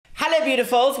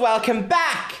beautifuls, welcome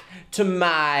back to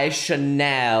my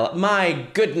Chanel. My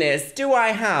goodness, do I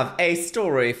have a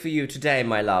story for you today,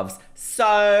 my loves.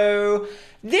 So,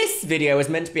 this video was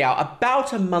meant to be out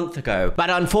about a month ago, but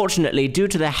unfortunately, due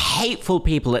to the hateful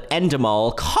people at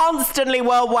Endemol constantly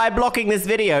worldwide blocking this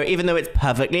video, even though it's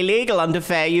perfectly legal under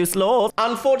fair use laws,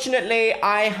 unfortunately,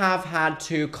 I have had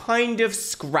to kind of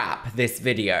scrap this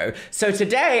video. So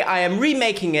today, I am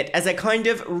remaking it as a kind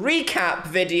of recap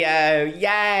video.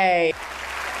 Yay!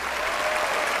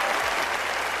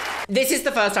 This is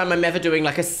the first time I'm ever doing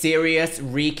like a serious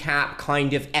recap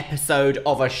kind of episode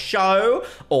of a show,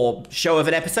 or show of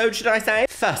an episode, should I say?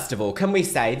 First of all, can we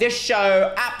say this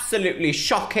show, absolutely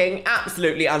shocking,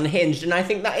 absolutely unhinged, and I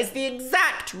think that is the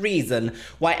exact reason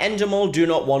why Endemol do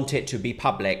not want it to be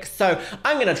public. So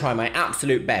I'm gonna try my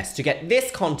absolute best to get this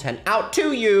content out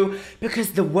to you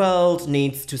because the world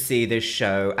needs to see this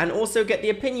show and also get the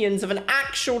opinions of an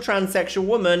actual transsexual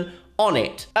woman on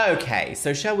it. Okay,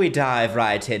 so shall we dive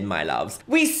right in, my loves?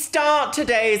 We start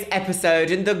today's episode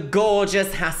in the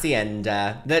gorgeous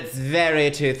hacienda that's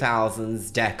very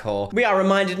 2000s decor. We are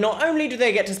reminded not only do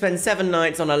they get to spend 7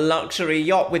 nights on a luxury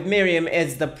yacht with Miriam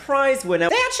as the prize winner,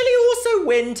 they actually also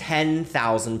win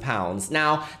 £10,000.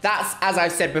 Now, that's, as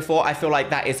I've said before, I feel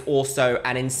like that is also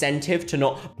an incentive to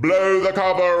not blow the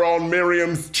cover on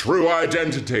Miriam's true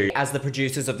identity, as the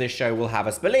producers of this show will have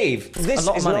us believe. This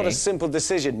is not a simple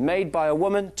decision made by a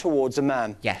woman towards a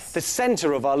man. Yes. The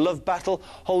centre of our love battle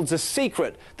holds a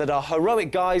secret that our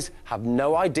heroic guys have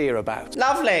no idea about.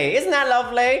 Lovely, isn't that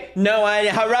lovely? No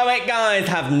idea, heroic guys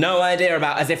have no idea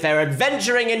about, as if they're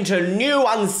adventuring into new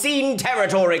unseen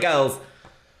territory, girls.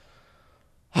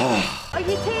 Are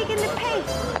you taking the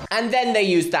piss? And then they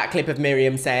used that clip of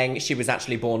Miriam saying she was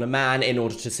actually born a man in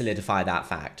order to solidify that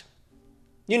fact.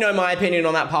 You know my opinion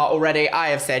on that part already. I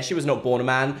have said she was not born a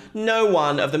man. No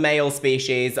one of the male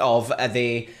species of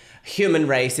the human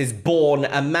race is born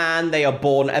a man. They are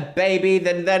born a baby,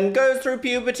 then goes through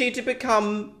puberty to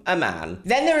become a man.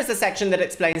 Then there is a section that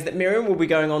explains that Miriam will be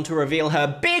going on to reveal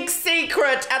her big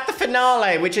secret at the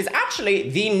finale, which is actually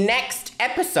the next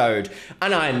episode.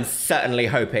 And I'm certainly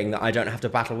hoping that I don't have to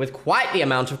battle with quite the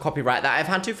amount of copyright that I've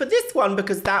had to for this one,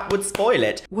 because that would spoil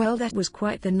it. Well, that was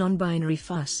quite the non-binary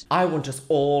fuss. I want us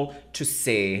all to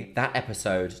see that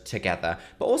episode together.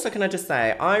 But also, can I just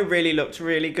say, I really looked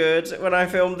really good when I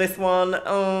filmed this one.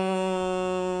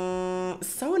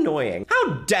 So annoying.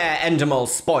 How dare Endemol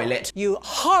spoil it? You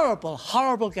horrible,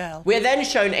 horrible girl. We're then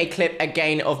shown a clip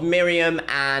again of Miriam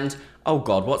and, oh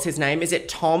God, what's his name? Is it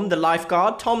Tom the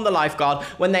lifeguard? Tom the lifeguard,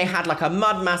 when they had like a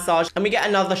mud massage, and we get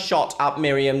another shot up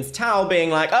Miriam's towel being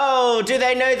like, oh, do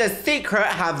they know the secret?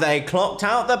 Have they clocked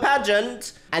out the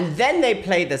pageant? And then they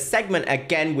play the segment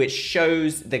again, which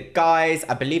shows the guys,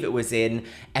 I believe it was in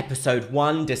episode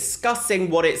 1, discussing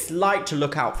what it's like to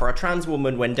look out for a trans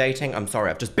woman when dating. I'm sorry,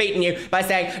 I've just beaten you by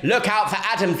saying, look out for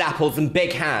Adam's apples and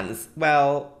big hands.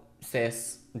 Well,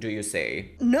 sis, do you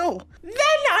see? No. Then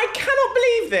I cannot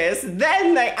believe this.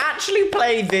 Then they actually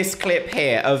play this clip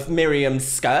here of Miriam's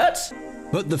skirt.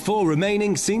 But the 4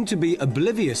 remaining seem to be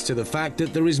oblivious to the fact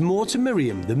that there is more to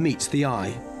Miriam than meets the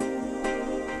eye.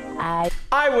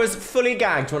 I was fully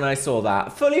gagged when I saw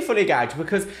that. Fully gagged,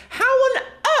 because how on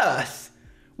earth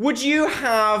would you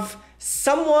have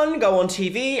someone go on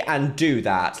TV and do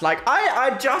that? Like,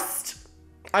 I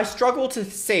struggle to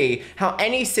see how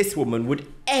any cis woman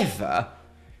would ever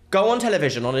go on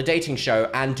television on a dating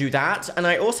show and do that. And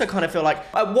I also kind of feel like,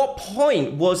 at what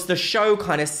point was the show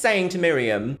kind of saying to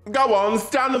Miriam, go on,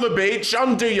 stand on the beach,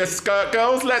 undo your skirt,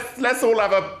 girls, let's all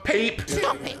have a peep.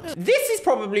 Stop it. This is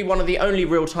probably one of the only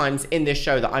real times in this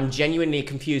show that I'm genuinely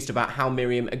confused about how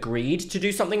Miriam agreed to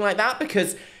do something like that,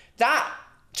 because that,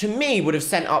 to me, would have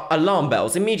sent up alarm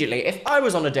bells immediately. If I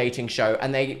was on a dating show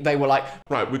and they were like,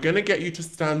 right, we're gonna get you to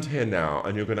stand here now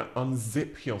and you're gonna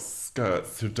unzip your skirt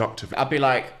seductively, I'd be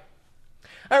like,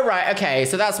 oh, right, okay,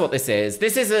 so that's what this is.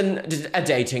 This isn't a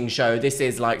dating show. This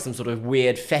is like some sort of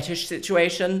weird fetish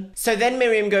situation. So then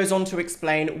Miriam goes on to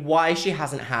explain why she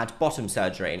hasn't had bottom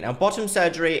surgery. Now, bottom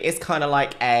surgery is kind of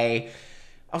like I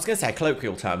was going to say a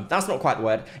colloquial term. That's not quite the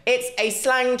word. It's a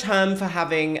slang term for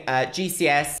having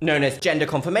GCS, known as gender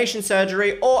confirmation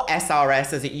surgery, or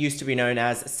SRS, as it used to be known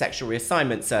as sexual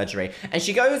reassignment surgery. And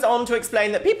she goes on to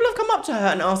explain that people have come up to her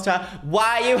and asked her,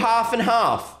 why are you half and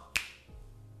half?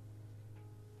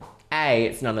 A,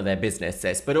 it's none of their business,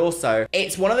 sis, but also,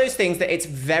 it's one of those things that it's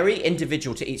very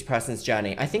individual to each person's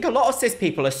journey. I think a lot of cis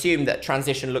people assume that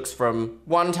transition looks from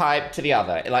one type to the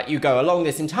other. Like, you go along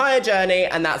this entire journey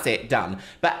and that's it, done.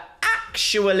 But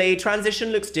actually, transition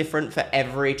looks different for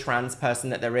every trans person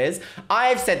that there is.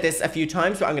 I've said this a few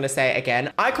times, but I'm going to say it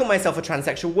again. I call myself a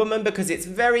transsexual woman because it's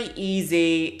very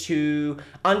easy to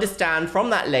understand from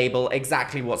that label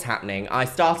exactly what's happening. I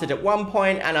started at one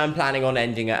point and I'm planning on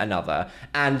ending at another.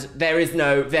 And there is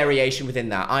no variation within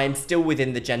that. I am still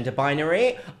within the gender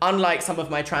binary, unlike some of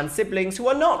my trans siblings who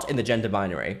are not in the gender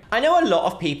binary. I know a lot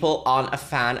of people aren't a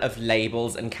fan of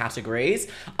labels and categories.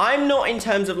 I'm not in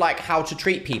terms of like how to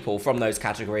treat people from those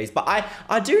categories, but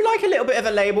I do like a little bit of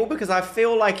a label because I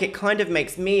feel like it kind of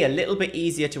makes me a little bit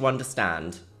easier to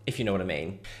understand, if you know what I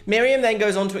mean. Miriam then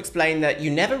goes on to explain that you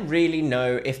never really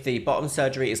know if the bottom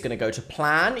surgery is going to go to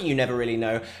plan. You never really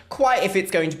know quite if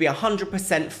it's going to be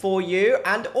 100% for you.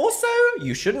 And also,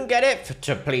 you shouldn't get it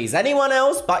to please anyone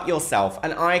else but yourself.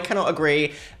 And I cannot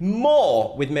agree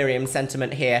more with Miriam's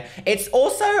sentiment here. It's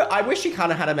also, I wish she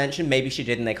kind of had a mention, maybe she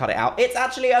did and they cut it out. It's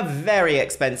actually a very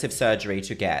expensive surgery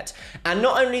to get. And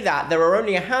not only that, there are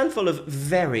only a handful of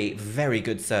very, very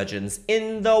good surgeons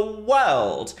in the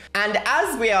world. And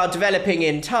as we are developing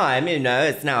in time, you know,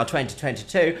 it's now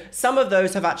 2022, some of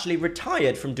those have actually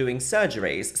retired from doing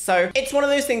surgeries. So it's one of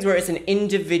those things where it's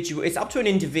up to an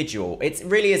individual. It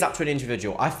really is up to an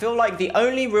individual. I feel like the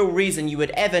only real reason you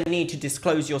would ever need to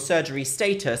disclose your surgery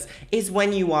status is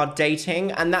when you are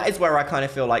dating. And that is where I kind of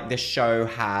feel like this show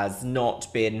has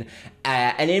not been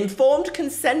an informed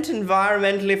consent,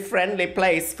 environmentally friendly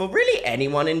place for really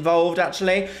anyone involved,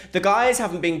 actually. The guys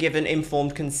haven't been given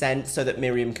informed consent so that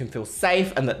Miriam can feel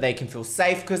safe and that they can feel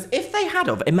safe, because if they had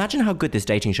of, imagine how good this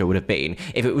dating show would have been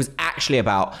if it was actually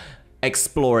about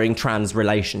exploring trans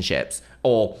relationships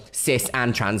or cis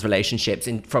and trans relationships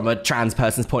from a trans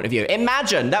person's point of view.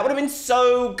 Imagine, that would have been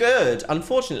so good.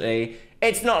 Unfortunately,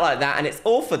 it's not like that, and it's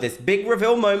all for this big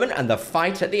reveal moment and the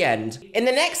fight at the end. In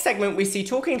the next segment, we see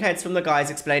talking heads from the guys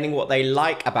explaining what they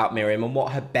like about Miriam and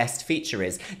what her best feature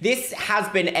is. This has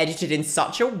been edited in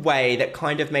such a way that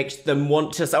kind of makes them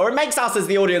want to, or it makes us as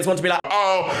the audience want to be like,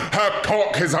 Oh, her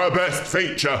cock is her best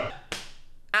feature.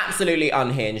 absolutely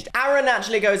unhinged. Aaron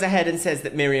actually goes ahead and says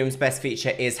that Miriam's best feature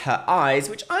is her eyes,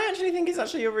 which I actually think is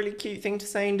actually a really cute thing to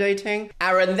say in dating.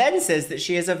 Aaron then says that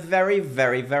she is a very,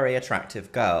 very, very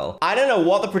attractive girl. I don't know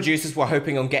what the producers were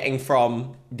hoping on getting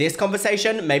from this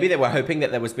conversation. Maybe they were hoping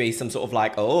that there would be some sort of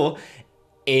like, oh,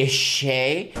 is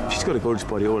she? She's got a gorgeous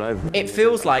body all over. It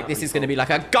feels like this is going to be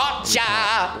like a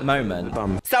gotcha moment.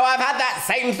 So I've had that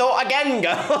same thought again,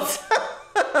 girls.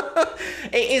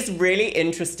 It is really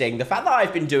interesting. The fact that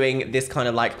I've been doing this kind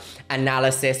of like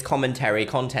analysis, commentary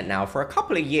content now for a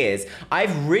couple of years,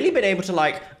 I've really been able to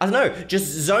like, I don't know, just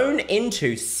zone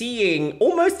into seeing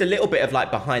almost a little bit of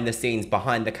like behind the scenes,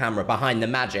 behind the camera, behind the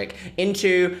magic,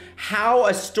 into how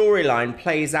a storyline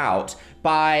plays out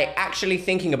by actually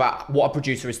thinking about what a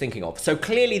producer is thinking of. So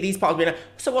clearly these parts will be like,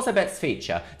 so what's her best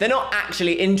feature? They're not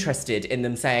actually interested in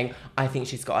them saying, I think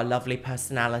she's got a lovely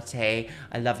personality,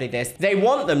 I lovely this. They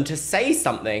want them to say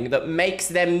something that makes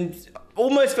them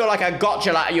almost feel like a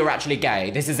gotcha, like you're actually gay.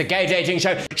 This is a gay dating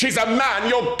show. She's a man,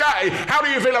 you're gay. How do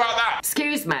you feel about that?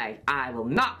 Excuse me, I will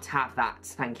not have that.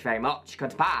 Thank you very much.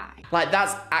 Goodbye. Like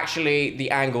that's actually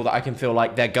the angle that I can feel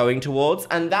like they're going towards,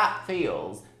 and that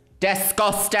feels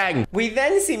disgusting. We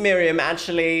then see Miriam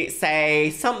actually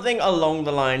say something along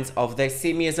the lines of, they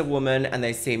see me as a woman and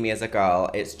they see me as a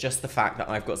girl. It's just the fact that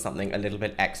I've got something a little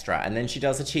bit extra. And then she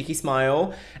does a cheeky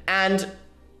smile and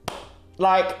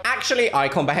like actually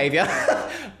icon behavior.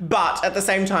 But at the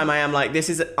same time, I am like, this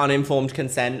is uninformed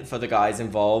consent for the guys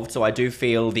involved. So I do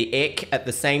feel the ick at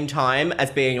the same time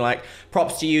as being like,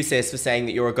 props to you, sis, for saying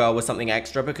that you're a girl with something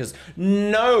extra, because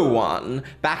no one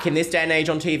back in this day and age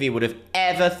on TV would have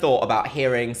ever thought about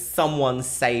hearing someone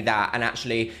say that and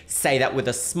actually say that with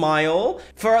a smile.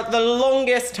 For the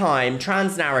longest time,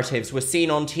 trans narratives were seen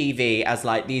on TV as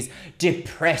like these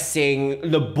depressing,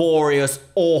 laborious,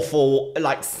 awful,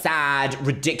 like sad,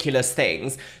 ridiculous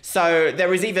things. So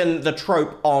there is even the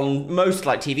trope on most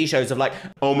like TV shows of like,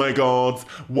 oh my God,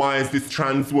 why is this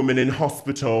trans woman in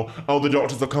hospital? Oh, the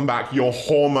doctors have come back. Your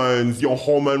hormones, your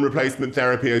hormone replacement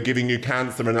therapy are giving you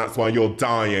cancer and that's why you're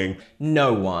dying.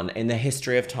 No one in the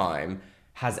history of time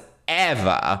has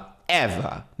ever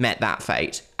met that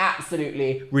fate.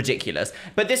 Absolutely ridiculous.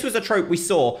 But this was a trope we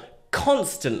saw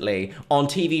constantly on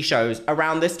TV shows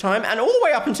around this time, and all the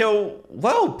way up until,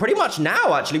 well, pretty much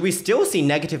now, actually. We still see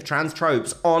negative trans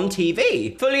tropes on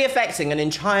TV, fully affecting an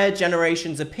entire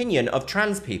generation's opinion of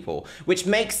trans people, which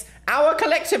makes our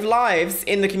collective lives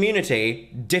in the community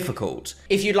difficult.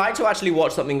 If you'd like to actually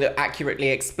watch something that accurately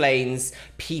explains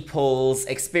people's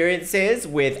experiences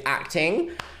with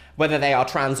acting, whether they are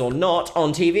trans or not,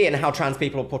 on TV and how trans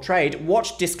people are portrayed,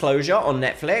 watch Disclosure on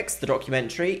Netflix, the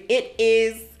documentary. It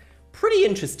is pretty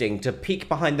interesting to peek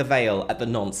behind the veil at the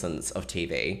nonsense of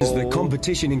TV. As the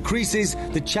competition increases,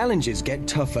 the challenges get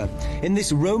tougher. In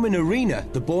this Roman arena,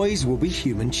 the boys will be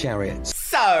human chariots.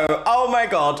 So, oh my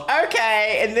god,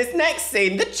 okay, in this next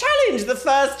scene, the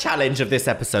first challenge of this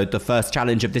episode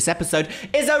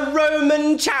is a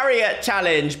Roman chariot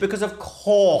challenge, because of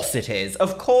course it is.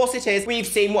 Of course it is. We've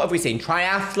seen, what have we seen?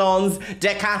 Triathlons,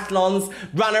 decathlons,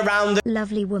 run around the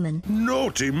Lovely woman.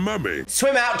 Naughty mummy.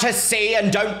 swim out to sea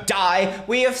and don't die.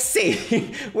 We have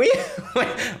seen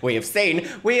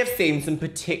some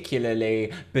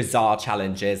particularly bizarre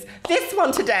challenges. This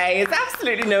one today is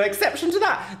absolutely no exception to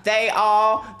that.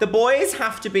 The boys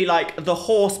have to be like the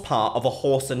horse part of a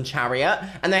horse and chariot,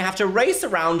 and they have to race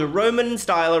around a Roman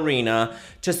style arena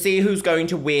to see who's going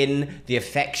to win the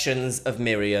affections of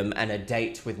Miriam and a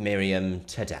date with Miriam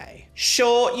today.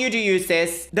 Sure, you do use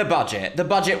this. The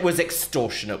budget was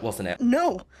extortionate, wasn't it?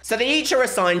 No. So they each are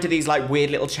assigned to these like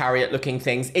weird little chariot looking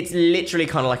things. It's literally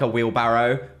kind of like a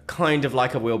wheelbarrow. Kind of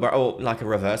like a wheelbarrow, or like a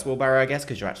reverse wheelbarrow, I guess,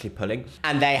 because you're actually pulling.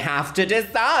 And they have to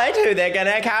decide who they're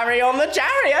gonna carry on the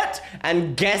chariot.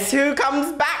 And guess who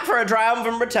comes back for a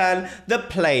triumphant return? The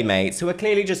Playmates, who are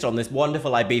clearly just on this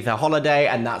wonderful Ibiza holiday,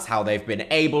 and that's how they've been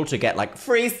able to get like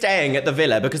free staying at the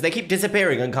villa, because they keep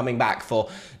disappearing and coming back for,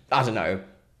 I don't know,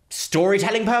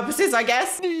 storytelling purposes, I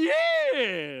guess?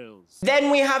 Yes!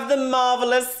 Then we have the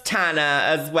marvellous Tanner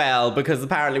as well, because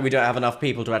apparently we don't have enough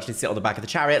people to actually sit on the back of the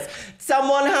chariots.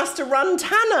 Someone has to run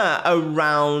Tanner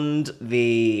around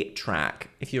the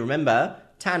track. If you remember,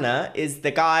 Tanner is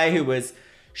the guy who was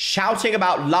shouting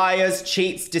about liars,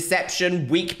 cheats, deception,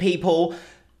 weak people.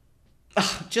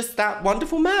 Ugh, just that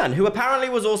wonderful man, who apparently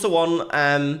was also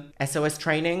on SOS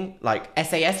training, like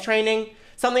SAS training.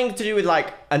 Something to do with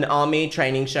like an army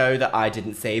training show that I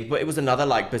didn't see, but it was another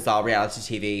like bizarre reality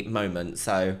TV moment,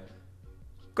 so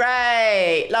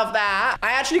great, love that.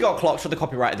 I actually got clocked for the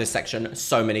copyright of this section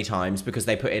so many times because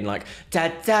they put in like da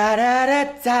da da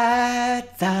da da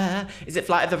da. Is it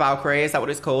Flight of the Valkyrie? Is that what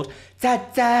it's called? Da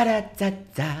da da da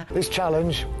da. This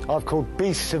challenge I've called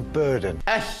Beasts of Burden.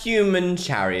 A human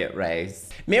chariot race.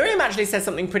 Miriam actually says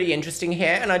something pretty interesting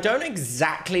here, and I don't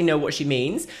exactly know what she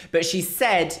means, but she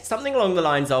said something along the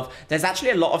lines of, there's actually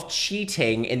a lot of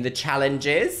cheating in the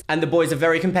challenges, and the boys are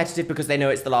very competitive because they know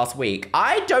it's the last week.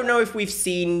 I don't know if we've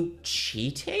seen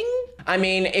cheating? I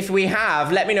mean, if we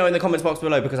have, let me know in the comments box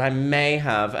below, because I may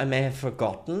have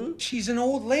forgotten. She's an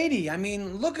old lady. I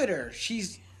mean, look at her.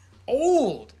 She's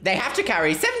old. They have to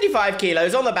carry 75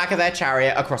 kilos on the back of their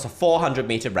chariot across a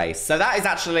 400-meter race. So that is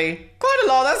actually quite a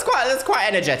lot. That's quite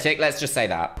energetic. Let's just say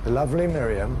that. The lovely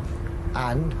Miriam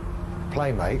and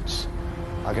Playmates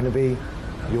are going to be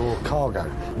your cargo.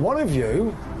 One of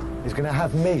you is going to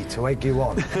have me to egg you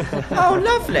on. Oh,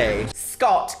 lovely.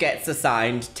 Scott gets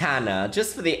assigned Tanner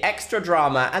just for the extra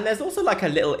drama, and there's also like a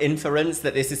little inference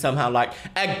that this is somehow like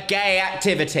a gay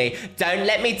activity. Don't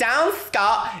let me down,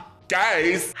 Scott.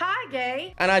 Gays! Hi,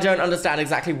 gay. And I don't understand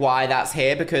exactly why that's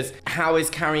here, because how is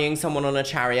carrying someone on a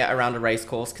chariot around a race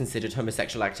course considered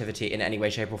homosexual activity in any way,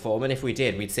 shape or form? And if we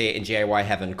did, we'd see it in GAY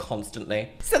heaven constantly.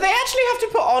 So they actually have to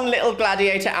put on little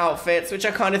gladiator outfits, which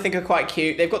I kind of think are quite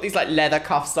cute. They've got these like leather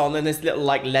cuffs on and this little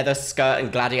like leather skirt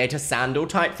and gladiator sandal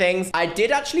type things. I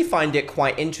did actually find it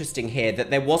quite interesting here that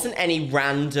there wasn't any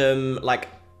random like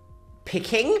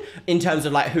picking in terms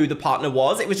of like who the partner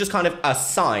was. It was just kind of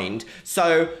assigned.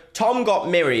 So Tom got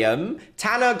Miriam,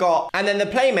 Tanner got, and then the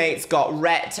Playmates got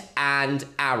Rhett and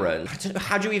Aaron. I don't know,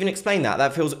 how do you even explain that?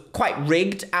 That feels quite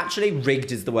rigged, actually.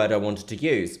 Rigged is the word I wanted to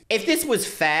use. If this was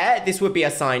fair, this would be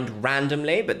assigned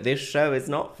randomly, but this show is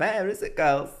not fair, is it,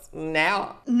 girls?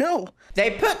 No. No. They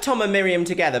put Tom and Miriam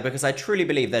together because I truly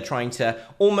believe they're trying to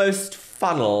almost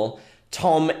funnel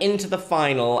Tom into the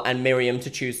final and Miriam to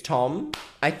choose Tom,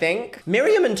 I think.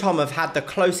 Miriam and Tom have had the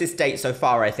closest date so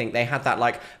far, I think. They had that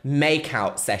like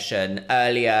make-out session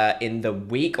earlier in the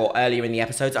week or earlier in the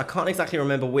episodes. I can't exactly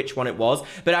remember which one it was,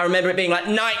 but I remember it being like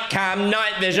night cam,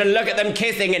 night vision, look at them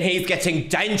kissing and he's getting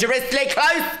dangerously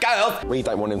close, girls. We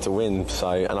don't want him to win, so,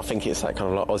 and I think it's that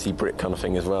kind of like Aussie Brit kind of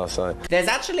thing as well, so. There's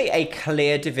actually a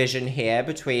clear division here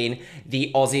between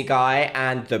the Aussie guy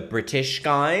and the British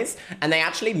guys, and they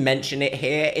actually mention it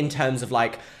here in terms of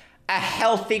like a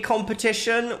healthy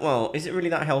competition. Well, is it really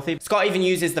that healthy? Scott even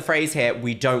uses the phrase here,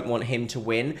 we don't want him to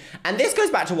win. And this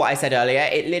goes back to what I said earlier.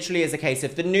 It literally is a case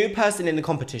of the new person in the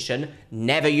competition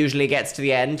never usually gets to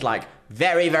the end, like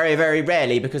Very, very, very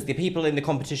rarely, because the people in the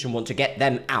competition want to get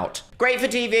them out. Great for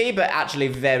TV, but actually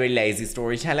very lazy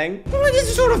storytelling. What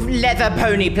sort of leather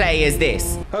pony play is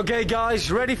this? Okay, guys,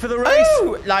 ready for the race?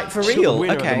 Oh, like for real?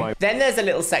 Okay. Then there's a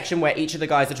little section where each of the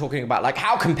guys are talking about like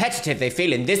how competitive they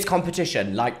feel in this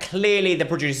competition. Like clearly the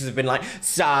producers have been like,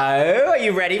 so are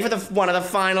you ready for one of the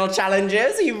final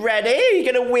challenges? Are you ready? Are you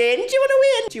gonna win? Do you want to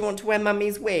win? Do you want to wear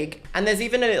mummy's wig? And there's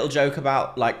even a little joke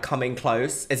about like coming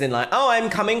close, as in like, oh, I'm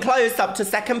coming close up to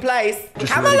second place.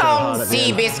 Come along,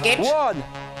 Seabiscuit. One.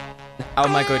 Oh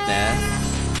my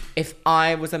goodness. If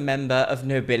I was a member of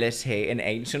nobility in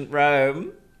ancient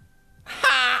Rome.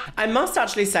 Ha! I must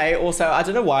actually say also, I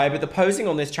don't know why, but the posing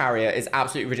on this chariot is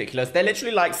absolutely ridiculous. They're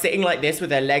literally like sitting like this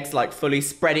with their legs like fully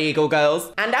spread eagle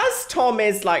girls. And as Tom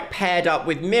is like paired up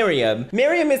with Miriam,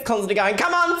 Miriam is constantly going,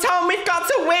 come on, Tom, we've got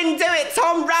to win. Do it,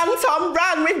 Tom,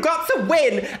 run, we've got to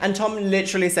win. And Tom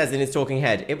literally says in his talking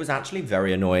head, it was actually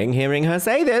very annoying hearing her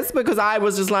say this because I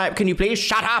was just like, can you please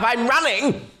shut up, I'm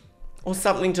running. Or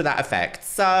something to that effect.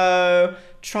 So,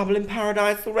 trouble in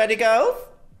paradise already, girls?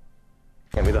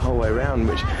 Me the whole way around,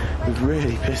 which was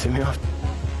really pissing me off.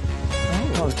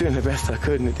 I was doing the best I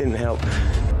could and it didn't help.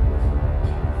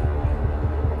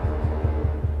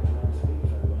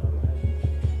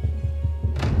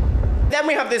 Then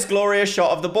we have this glorious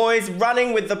shot of the boys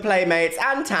running with the playmates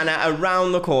and Tanner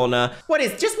around the corner. What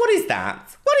is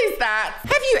that? What is that?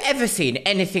 Have you ever seen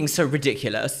anything so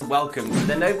ridiculous? Welcome to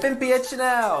the Olympia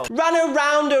channel. Run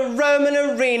around a Roman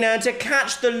arena to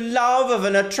catch the love of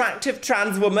an attractive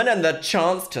trans woman and the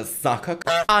chance to suck a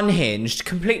unhinged,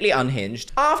 completely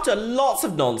unhinged. After lots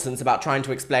of nonsense about trying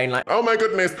to explain like, Oh my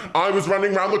goodness, I was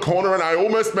running around the corner and I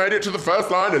almost made it to the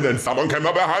first line and then someone came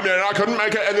up behind me and I couldn't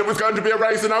make it and it was going to be a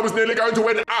race and I was nearly going to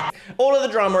win. Ah! All of the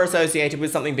drama associated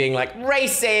with something being like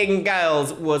racing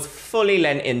girls was fully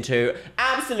lent into.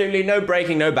 Absolutely no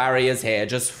breaking, no barriers here.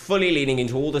 Just fully leaning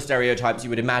into all the stereotypes you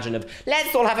would imagine of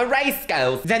let's all have a race,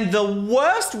 girls. Then the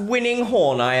worst winning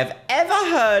horn I have ever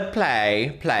heard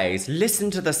plays. Listen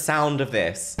to the sound of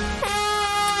this.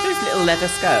 Those little leather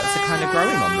skirts are kind of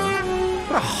growing on them.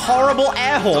 What a horrible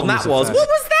air horn that was. What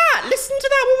was that? Listen to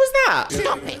that. What was that?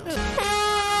 Stop it.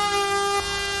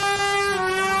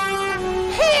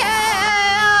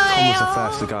 Tom was the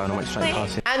first to go and I went straight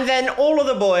past him. And then all of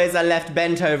the boys are left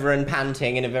bent over and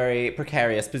panting in a very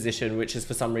precarious position, which is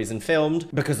for some reason filmed,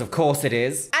 because of course it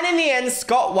is. And in the end,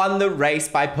 Scott won the race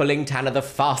by pulling Tanner the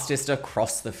fastest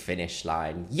across the finish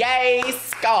line. Yay,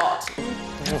 Scott!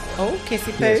 Oh,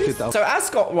 kissy poo. Yeah, so as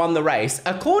Scott won the race,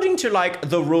 according to like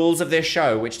the rules of this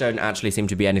show, which don't actually seem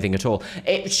to be anything at all,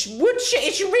 it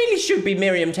really should be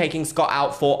Miriam taking Scott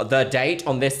out for the date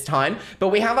on this time. But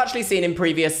we have actually seen in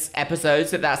previous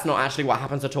episodes that that's not actually what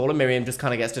happens at all, and Miriam just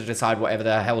kind of gets to decide whatever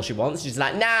the hell she wants. She's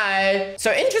like, no.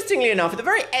 So interestingly enough, at the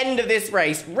very end of this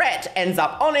race, Rhett ends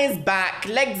up on his back,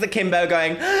 legs akimbo,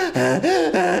 going,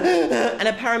 and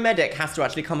a paramedic has to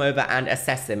actually come over and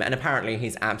assess him, and apparently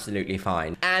he's absolutely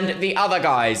fine. And the other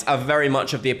guys are very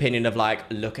much of the opinion of like,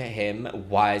 look at him,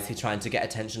 why is he trying to get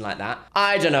attention like that?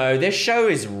 I don't know, this show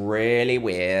is really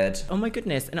weird. Oh my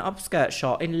goodness, an upskirt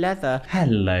shot in leather.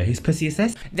 Hello, whose pussy is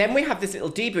this? Then we have this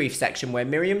little debrief section where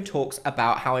Miriam talks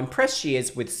about how impressed she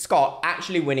is with Scott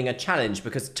actually winning a challenge,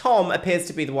 because Tom appears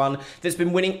to be the one that's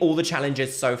been winning all the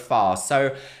challenges so far.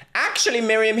 So actually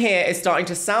Miriam here is starting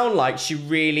to sound like she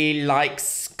really likes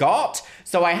Scott.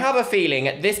 So I have a feeling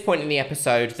at this point in the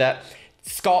episode that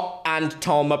Scott and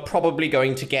Tom are probably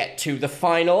going to get to the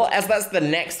final. As that's the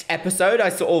next episode, I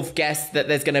sort of guess that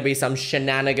there's going to be some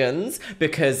shenanigans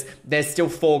because there's still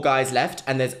 4 guys left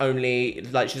and there's only,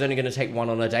 like, she's only going to take 1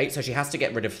 on a date, so she has to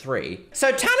get rid of 3.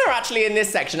 So Tanner actually in this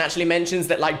section actually mentions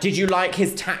that, like, did you like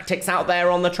his tactics out there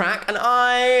on the track? And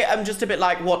I am just a bit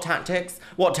like, what tactics?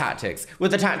 What tactics? Were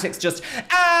the tactics just,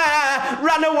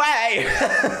 run away?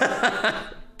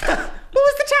 What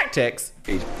was the tactics?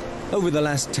 Over the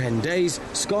last 10 days,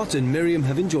 Scott and Miriam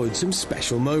have enjoyed some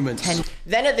special moments.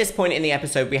 Then at this point in the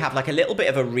episode, we have like a little bit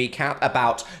of a recap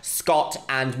about Scott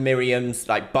and Miriam's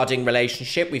like budding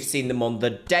relationship. We've seen them on the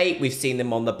date. We've seen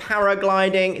them on the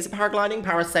paragliding. Is it paragliding?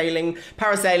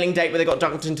 Parasailing date where they got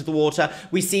dunked into the water.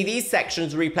 We see these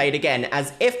sections replayed again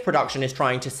as if production is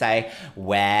trying to say,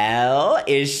 well,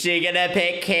 is she gonna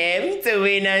pick him? Do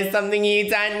we know something you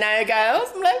don't know, girls?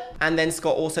 And then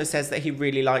Scott also says that he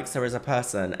really likes her as a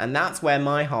person. And that's where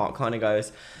my heart kind of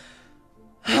goes,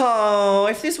 oh,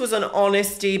 if this was an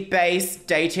honesty-based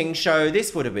dating show,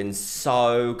 this would have been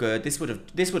so good. This would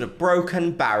have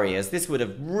broken barriers. This would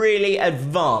have really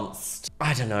advanced,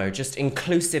 I don't know, just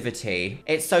inclusivity.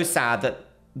 It's so sad that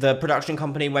the production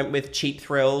company went with cheap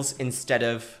thrills instead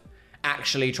of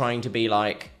actually trying to be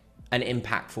like an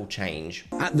impactful change.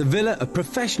 At the villa, a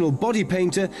professional body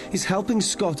painter is helping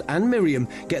Scott and Miriam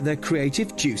get their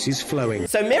creative juices flowing.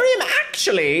 So Miriam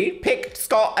actually picked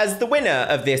Scott as the winner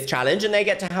of this challenge, and they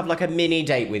get to have like a mini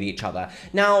date with each other.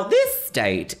 Now, this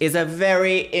date is a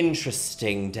very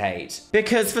interesting date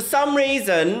because for some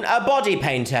reason, a body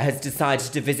painter has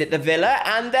decided to visit the villa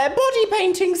and they're body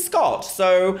painting Scott.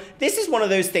 So this is one of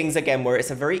those things, again, where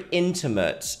it's a very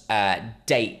intimate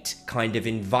date kind of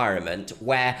environment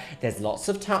where there's lots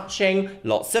of touching,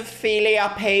 lots of feely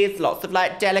uppies, lots of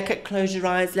like delicate close your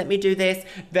eyes, let me do this,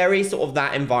 very sort of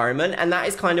that environment. And that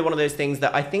is kind of one of those things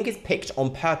that I think is picked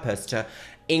on purpose to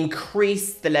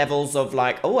increase the levels of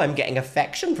like, oh, I'm getting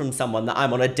affection from someone that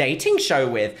I'm on a dating show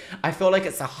with. I feel like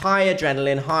it's a high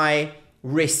adrenaline, high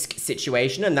risk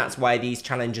situation, and that's why these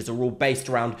challenges are all based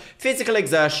around physical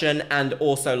exertion and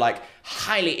also like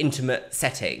highly intimate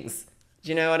settings. Do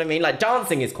you know what I mean? Like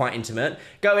dancing is quite intimate.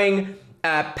 Going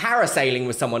parasailing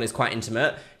with someone is quite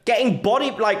intimate. Getting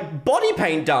body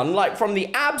paint done, like from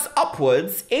the abs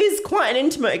upwards, is quite an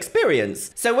intimate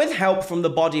experience. So with help from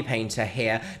the body painter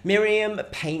here, Miriam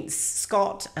paints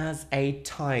Scott as a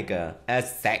tiger. A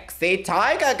sexy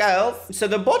tiger, girls. So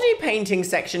the body painting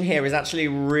section here is actually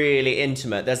really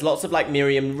intimate. There's lots of like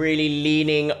Miriam really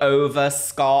leaning over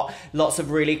Scott, lots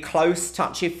of really close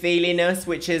touchy-feeliness,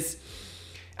 which is,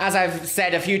 as I've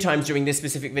said a few times during this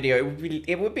specific video,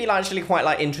 it would be actually quite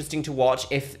like interesting to watch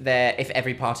if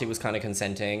every party was kind of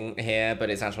consenting here, but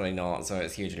it's actually not, so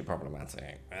it's hugely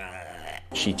problematic.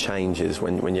 She changes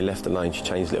when you're left alone. She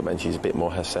changes a little bit and she's a bit more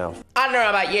herself. I don't know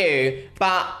about you,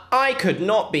 but I could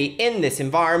not be in this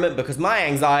environment because my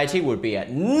anxiety would be at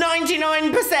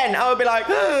 99%. I would be like,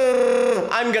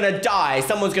 I'm gonna die.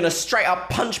 Someone's gonna straight up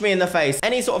punch me in the face.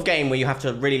 Any sort of game where you have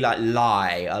to really like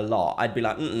lie a lot, I'd be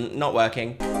like, not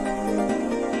working.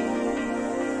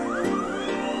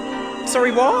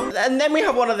 Sorry, what? And then we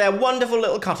have one of their wonderful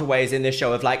little cutaways in this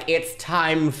show of like, it's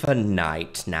time for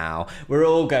night now. We're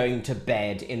all going to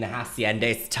bed in the hacienda.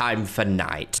 It's time for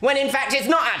night. When in fact, it's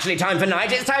not actually time for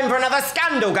night. It's time for another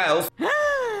scandal, girls.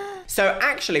 So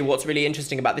actually what's really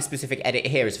interesting about this specific edit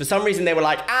here is for some reason they were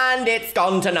like, and it's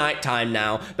gone to nighttime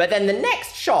now. But then the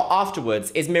next shot afterwards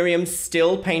is Miriam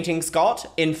still painting Scott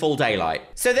in full daylight.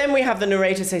 So then we have the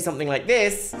narrator say something like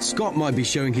this. Scott might be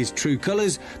showing his true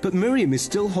colours, but Miriam is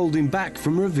still holding back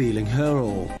from revealing her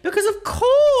all. Because of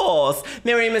course,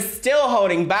 Miriam is still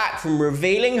holding back from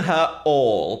revealing her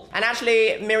all. And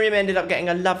actually, Miriam ended up getting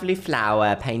a lovely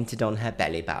flower painted on her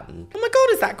belly button. Oh my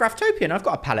God, is that Graftopian? I've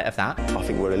got a palette of that. I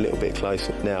think we're a little bit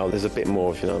closer now. There's a bit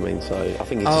more, if you know what I mean. So I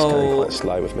think it's just going quite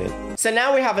slow with me. So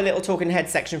now we have a little talking head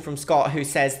section from Scott who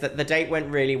says that the date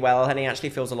went really well and he actually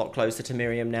feels a lot closer to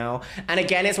Miriam now. And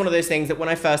again, it's one of those things that when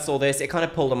I first saw this, it kind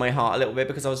of pulled on my heart a little bit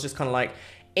because I was just kind of like,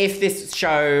 if this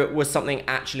show was something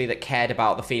actually that cared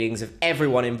about the feelings of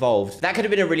everyone involved, that could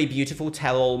have been a really beautiful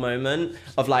tell-all moment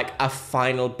of like a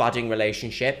final budding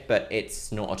relationship, but it's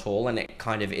not at all, and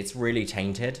it's really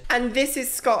tainted. And this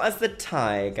is Scott as the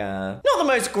tiger. Not the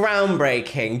most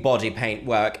groundbreaking body paint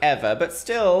work ever, but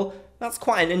still, that's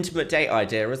quite an intimate date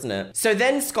idea, isn't it? So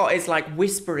then Scott is like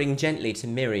whispering gently to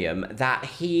Miriam that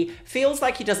he feels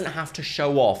like he doesn't have to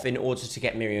show off in order to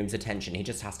get Miriam's attention. He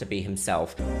just has to be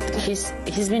himself.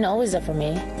 He's been always there for me,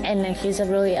 and he's a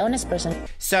really honest person.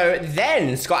 So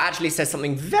then Scott actually says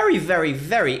something very, very,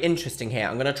 very interesting here.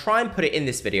 I'm gonna try and put it in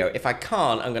this video. If I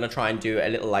can't, I'm gonna try and do a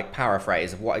little like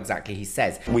paraphrase of what exactly he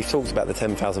says. We've talked about the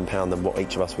 £10,000 and what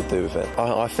each of us would do with it.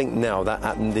 I think now that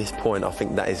at this point, I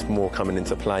think that is more coming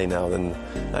into play now than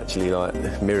actually like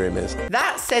Miriam is.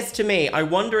 That says to me, I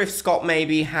wonder if Scott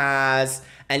maybe has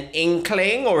an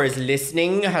inkling or has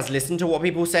listened to what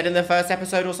people said in the first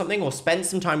episode or something, or spent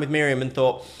some time with Miriam and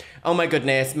thought, oh my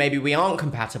goodness, maybe we aren't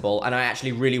compatible and I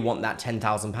actually really want that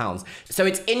 £10,000. So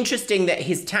it's interesting that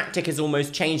his tactic is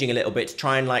almost changing a little bit to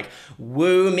try and like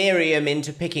woo Miriam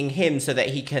into picking him so that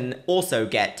he can also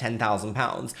get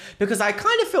 £10,000. Because I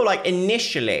kind of feel like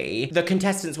initially the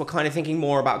contestants were kind of thinking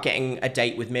more about getting a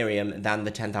date with Miriam than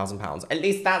the £10,000. At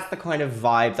least that's the kind of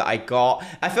vibe that I got.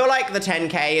 I feel like the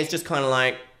 10K is just kind of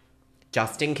like,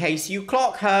 just in case you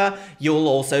clock her, you'll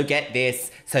also get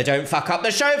this. So don't fuck up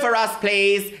the show for us,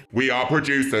 please. We are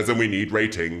producers and we need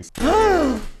ratings.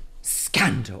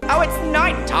 Scandal. Oh, it's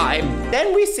nighttime.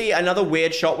 Then we see another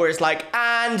weird shot where it's like,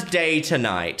 and day to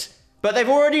night. But they've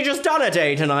already just done a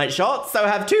day to night shot, so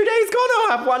have 2 days gone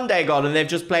or have 1 day gone, and they've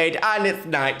just played, and it's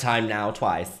nighttime now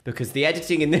twice. Because the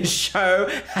editing in this show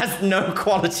has no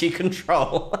quality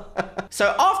control.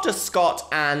 So after Scott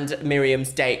and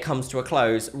Miriam's date comes to a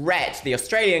close, Rhett, the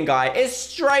Australian guy, is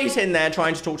straight in there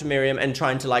trying to talk to Miriam and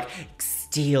trying to like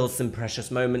steal some precious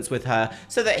moments with her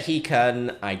so that he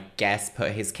can, I guess,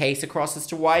 put his case across as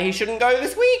to why he shouldn't go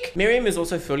this week. Miriam is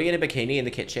also fully in a bikini in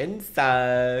the kitchen,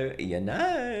 so, you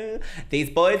know, these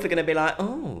boys are gonna be like,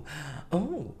 oh,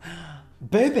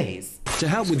 boobies. To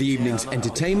help with the evening's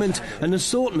entertainment, an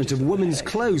assortment of women's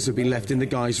clothes have been left in the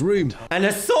guy's room. An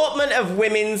assortment of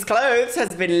women's clothes has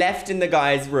been left in the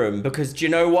guy's room because do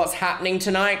you know what's happening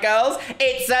tonight, girls?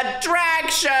 It's a drag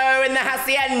show in the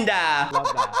Hacienda.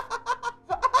 Love that.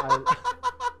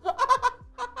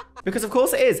 Because of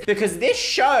course it is. Because this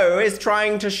show is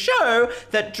trying to show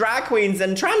that drag queens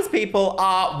and trans people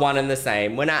are one and the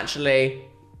same, when actually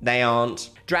they aren't.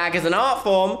 Drag is an art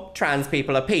form, trans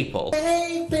people are people.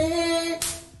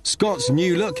 Scott's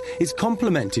new look is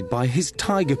complemented by his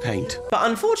tiger paint. But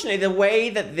unfortunately, the way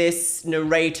that this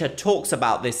narrator talks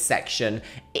about this section,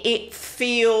 it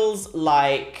feels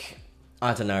like,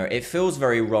 I don't know, it feels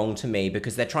very wrong to me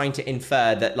because they're trying to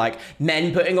infer that, like,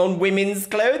 men putting on women's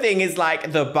clothing is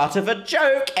like the butt of a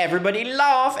joke. Everybody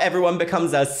laugh, everyone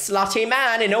becomes a slutty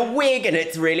man in a wig and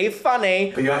it's really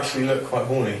funny. But you actually look quite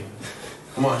horny.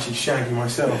 I might actually shag you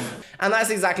myself. And that's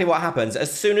exactly what happens.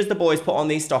 As soon as the boys put on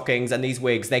these stockings and these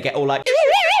wigs, they get all like...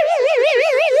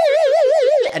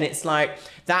 And it's like,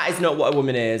 that is not what a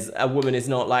woman is. A woman is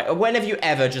not like... When have you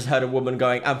ever just heard a woman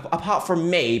going, apart from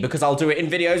me, because I'll do it in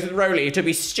videos with Rolly to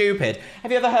be stupid.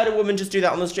 Have you ever heard a woman just do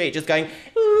that on the street, just going...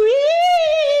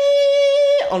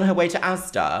 on her way to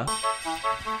Asda?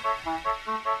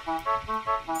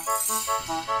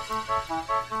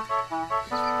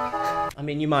 I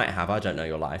mean, you might have, I don't know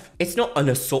your life. It's not an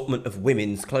assortment of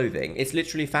women's clothing. It's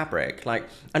literally fabric. Like,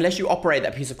 unless you operate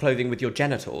that piece of clothing with your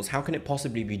genitals, how can it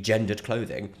possibly be gendered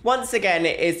clothing? Once again,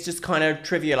 it's just kind of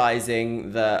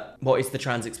trivializing what is the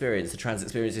trans experience? The trans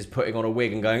experience is putting on a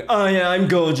wig and going, oh yeah, I'm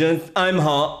gorgeous, I'm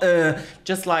hot.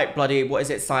 Just like bloody, what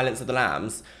is it, Silence of the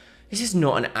Lambs? This is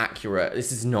not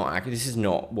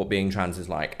what being trans is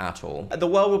like at all. The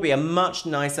world would be a much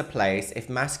nicer place if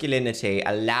masculinity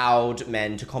allowed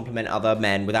men to compliment other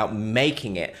men without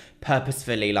making it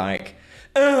purposefully like,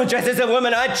 oh, dress as a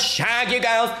woman, I'd shag you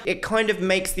girls. It kind of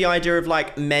makes the idea of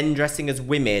like men dressing as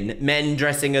women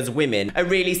a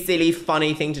really silly,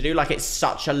 funny thing to do. Like it's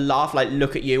such a laugh, like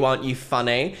look at you, aren't you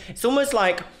funny? It's almost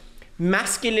like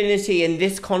masculinity in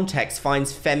this context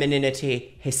finds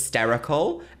femininity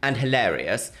hysterical and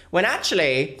hilarious, when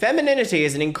actually femininity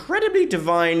is an incredibly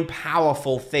divine,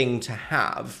 powerful thing to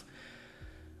have.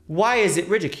 Why is it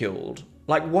ridiculed?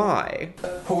 Like, why?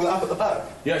 Pull it up at the back.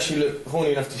 You actually look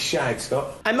horny enough to shag,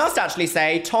 Scott. I must actually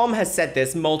say, Tom has said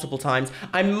this multiple times.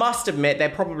 I must admit, they're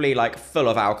probably, like, full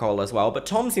of alcohol as well, but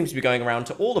Tom seems to be going around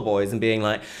to all the boys and being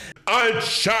like, I'd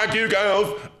shag you,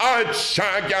 girls. I'd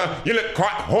shag you. You look quite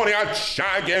horny. I'd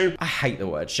shag you. I hate the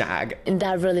word shag. And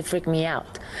that really freaked me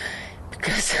out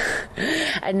because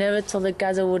I never told the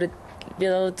guys I would be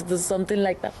able to do something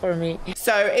like that for me.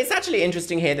 So it's actually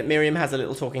interesting here that Miriam has a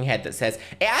little talking head that says,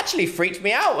 it actually freaked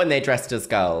me out when they dressed as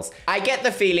girls. I get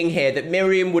the feeling here that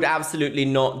Miriam would absolutely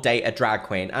not date a drag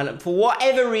queen. And for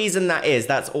whatever reason that is,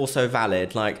 that's also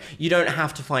valid. Like, you don't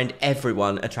have to find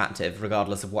everyone attractive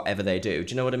regardless of whatever they do.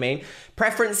 Do you know what I mean?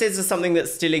 Preferences are something that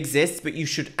still exists, but you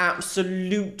should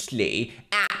absolutely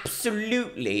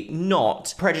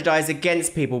not prejudice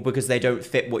against people because they don't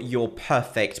fit what your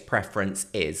perfect preference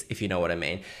is, if you know what I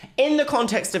mean. In the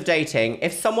context of dating,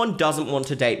 if someone doesn't want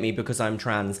to date me because I'm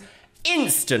trans,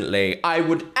 instantly, I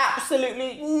would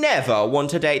absolutely never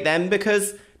want to date them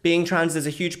because being trans is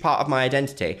a huge part of my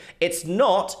identity. It's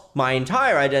not my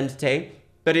entire identity,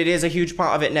 but it is a huge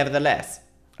part of it nevertheless.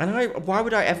 And why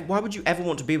would you ever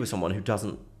want to be with someone who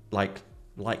doesn't like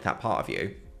that part of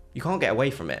you? You can't get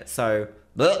away from it, so...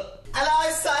 Hello,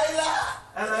 sailor!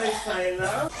 Hello,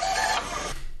 sailor!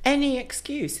 Any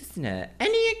excuse, isn't it?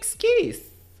 Any excuse.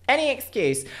 Any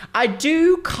excuse. I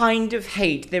do kind of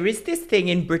hate, there is this thing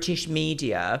in British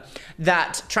media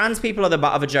that trans people are the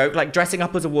butt of a joke, like dressing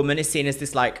up as a woman is seen as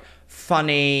this like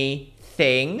funny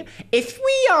thing. If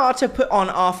we are to put on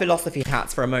our philosophy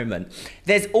hats for a moment,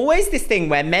 there's always this thing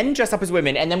where men dress up as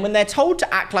women and then when they're told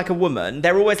to act like a woman,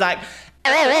 they're always like,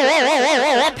 you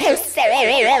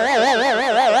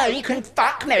can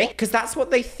fuck me. Because that's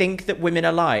what they think that women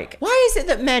are like. Why is it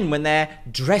that men, when they're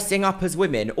dressing up as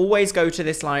women, always go to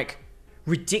this like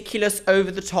ridiculous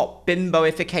over-the-top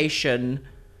bimboification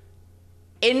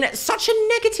in such a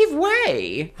negative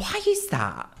way? Why is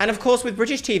that? And of course, with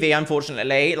British TV,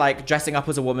 unfortunately, like dressing up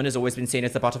as a woman has always been seen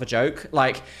as the butt of a joke.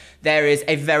 Like there is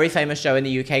a very famous show in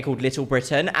the UK called Little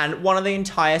Britain, and one of the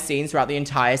entire scenes throughout the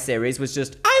entire series was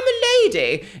just, I'm a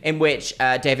lady, in which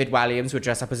David Walliams would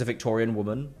dress up as a Victorian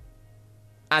woman.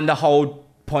 And the whole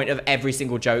point of every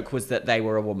single joke was that they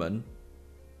were a woman.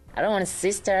 I don't want a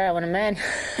sister, I want a man.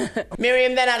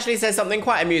 Miriam then actually says something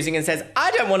quite amusing and says,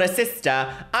 I don't want a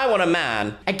sister, I want a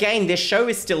man. Again, this show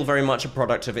is still very much a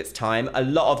product of its time. A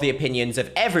lot of the opinions of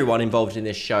everyone involved in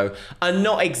this show are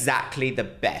not exactly the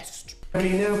best. I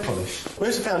need nail polish.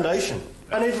 Where's the foundation?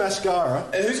 I need mascara.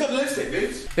 And who's got the lipstick,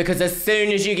 dudes? Because as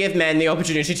soon as you give men the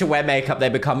opportunity to wear makeup, they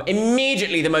become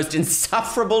immediately the most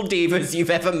insufferable divas you've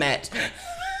ever met.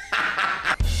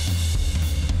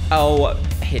 Oh,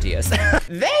 hideous.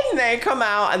 Then they come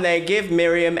out and they give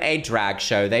Miriam a drag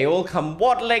show. They all come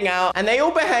waddling out and they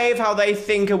all behave how they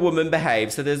think a woman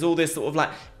behaves. So there's all this sort of like,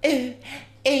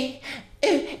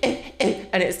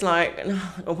 and it's like,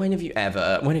 when have you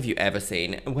ever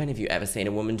seen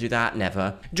a woman do that?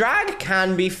 Never. Drag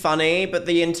can be funny, but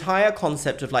the entire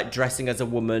concept of like dressing as a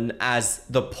woman as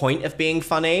the point of being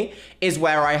funny is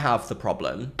where I have the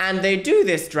problem. And they do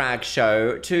this drag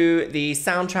show to the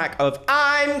soundtrack of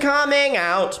I'm Coming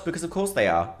Out, because of course they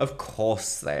are. Of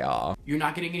course they are. You're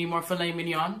not getting any more filet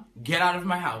mignon? Get out of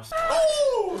my house.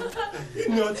 Oh!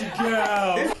 Naughty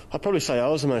girl! I'd probably say I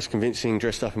was the most convincing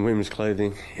dressed up in women's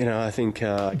clothing. You know, I think...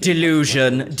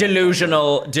 Delusional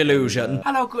delusion.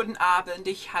 Hallo, guten Abend,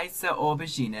 ich heiße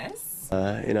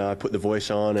Aubergines. You know, I put the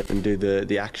voice on and do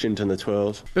the actions and the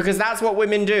twirls. Because that's what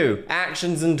women do,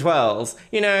 actions and twirls.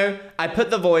 You know, I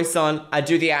put the voice on, I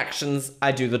do the actions,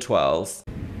 I do the twirls.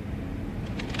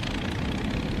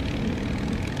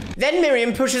 Then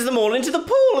Miriam pushes them all into the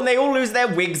pool and they all lose their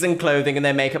wigs and clothing and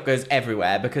their makeup goes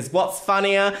everywhere, because what's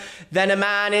funnier than a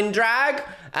man in drag?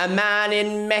 A man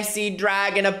in messy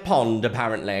drag in a pond,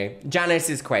 apparently. Janice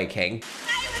is quaking.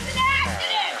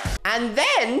 And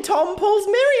then Tom pulls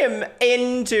Miriam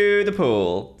into the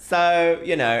pool. So,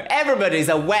 you know, everybody's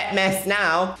a wet mess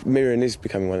now. Miriam is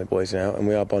becoming one of the boys now and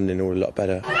we are bonding all a lot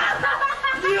better.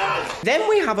 Then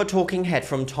we have a talking head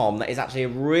from Tom that is actually a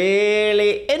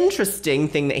really interesting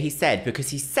thing that he said, because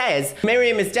he says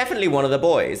Miriam is definitely one of the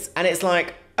boys. And it's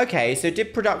like, okay, so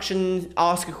did production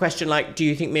ask a question like, do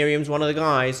you think Miriam's one of the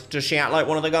guys? Does she act like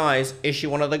one of the guys? Is she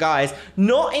one of the guys?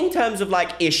 Not in terms of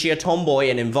like, is she a tomboy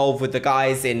and involved with the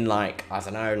guys in like, I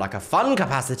don't know, like a fun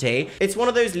capacity. It's one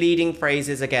of those leading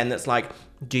phrases again that's like,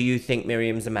 do you think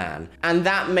Miriam's a man? And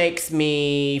that makes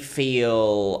me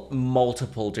feel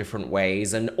multiple different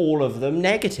ways and all of them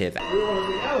negative. We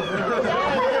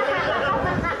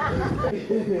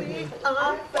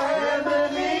are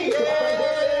family.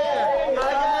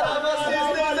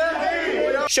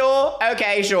 Sure,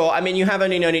 okay, sure. I mean, you have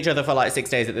only known each other for like 6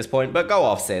 days at this point, but go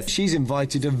off, sis. She's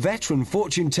invited a veteran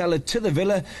fortune teller to the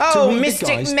villa Oh, to read Mystic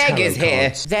the guy's Meg is tarot here.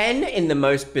 cards. Then, in the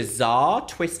most bizarre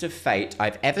twist of fate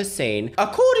I've ever seen,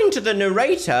 according to the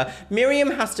narrator,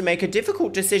 Miriam has to make a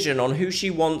difficult decision on who she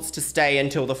wants to stay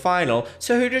until the final.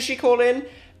 So who does she call in?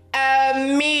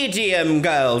 A medium,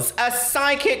 girls. A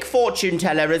psychic fortune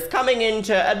teller is coming in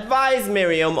to advise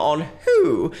Miriam on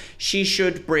who she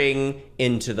should bring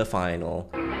into the final.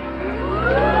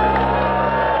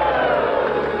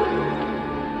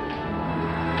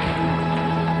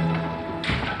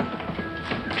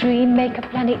 Dream maker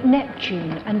planet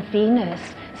Neptune and Venus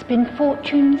spin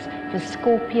fortunes for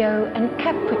Scorpio and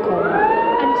Capricorn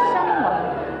and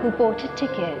someone who bought a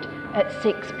ticket at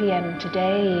 6 p.m.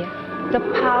 today. The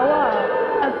power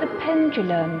of the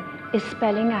pendulum is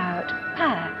spelling out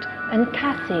Pat and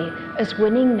Kathy as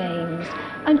winning names,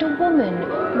 and a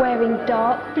woman wearing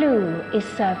dark blue is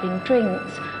serving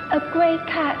drinks. A grey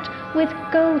cat with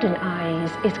golden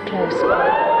eyes is close by.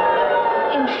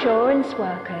 Insurance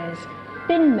workers,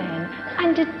 bin men,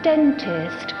 and a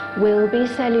dentist will be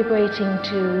celebrating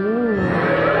too.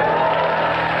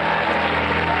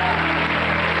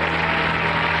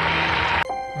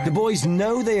 The boys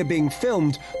know they are being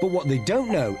filmed, but what they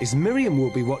don't know is Miriam will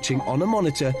be watching on a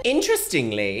monitor.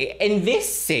 Interestingly, in this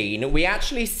scene, we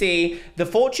actually see the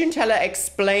fortune teller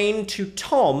explain to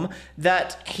Tom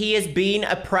that he has been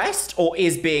oppressed or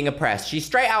is being oppressed. She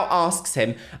straight out asks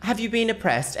him, have you been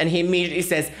oppressed? And he immediately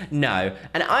says, no.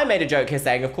 And I made a joke here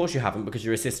saying, of course you haven't, because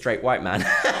you're a cis straight white man.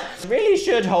 Really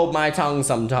should hold my tongue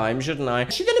sometimes, shouldn't I?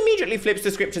 She then immediately flips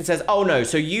the script and says, oh no,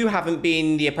 so you haven't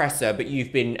been the oppressor, but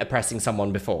you've been oppressing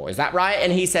someone before. Is that right?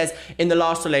 And he says, in the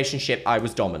last relationship, I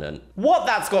was dominant. What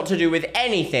that's got to do with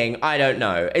anything, I don't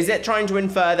know. Is it trying to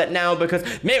infer that now because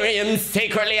Miriam's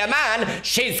secretly a man,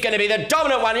 she's gonna be the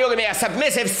dominant one, you're gonna be a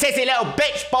submissive, sissy little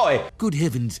bitch boy? Good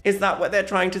heavens. Is that what they're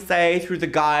trying to say through the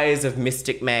guise of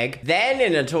Mystic Meg? Then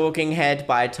in a talking head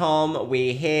by Tom,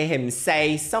 we hear him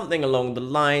say something along the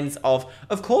lines of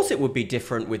course it would be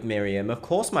different with Miriam. Of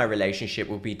course my relationship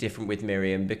would be different with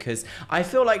Miriam because I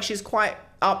feel like she's quite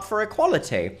up for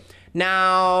equality.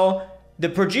 Now, The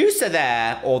producer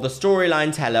there, or the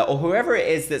storyline teller, or whoever it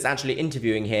is that's actually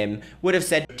interviewing him, would have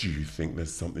said, do you think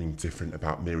there's something different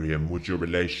about Miriam? Would your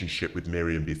relationship with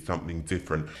Miriam be something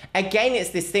different? Again,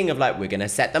 it's this thing of like, we're gonna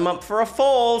set them up for a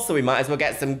fall, so we might as well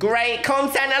get some great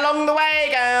content along the way,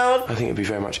 girls. I think it'd be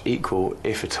very much equal,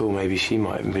 if at all. Maybe she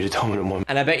might be the dominant one.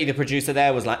 And I bet you the producer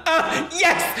there was like,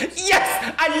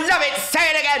 yes, I love it, say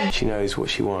it again. She knows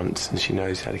what she wants, and she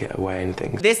knows how to get away and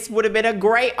things. This would have been a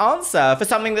great answer for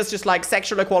something that's just like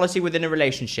sexual equality within a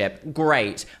relationship.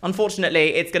 Great.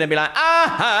 Unfortunately, it's gonna be like,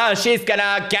 she's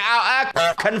gonna get out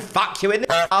her and fuck you in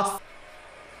the ass.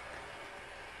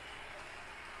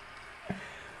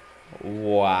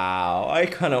 Wow, I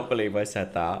cannot believe I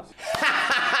said that.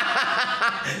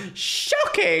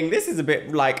 Shocking! This is a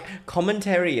bit like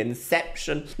commentary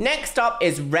inception. Next up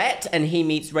is Rhett, and he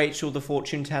meets Rachel, the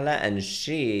fortune teller, and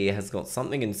she has got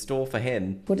something in store for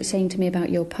him. What it's saying to me about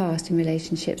your past in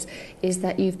relationships is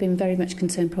that you've been very much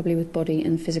concerned probably with body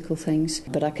and physical things,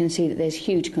 but I can see that there's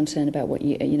huge concern about what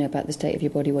you know, about the state of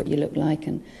your body, what you look like,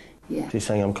 and yeah. She's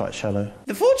saying I'm quite shallow.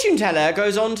 The fortune teller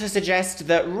goes on to suggest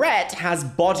that Rhett has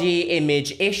body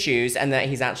image issues and that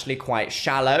he's actually quite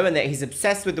shallow and that he's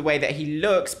obsessed with the way that he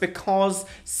looks because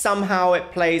somehow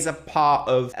it plays a part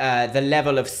of the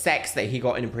level of sex that he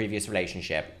got in a previous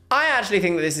relationship. I actually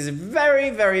think that this is a very,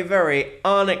 very, very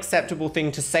unacceptable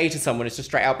thing to say to someone, is to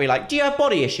straight out be like, do you have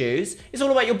body issues? It's all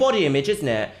about your body image, isn't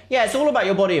it? Yeah, it's all about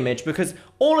your body image, because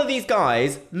all of these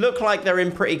guys look like they're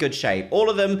in pretty good shape. All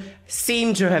of them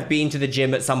seem to have been to the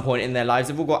gym at some point in their lives.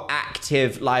 They've all got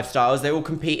active lifestyles. They all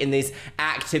compete in these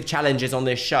active challenges on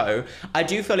this show. I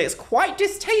do feel it's quite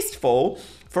distasteful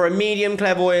for a medium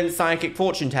clairvoyant psychic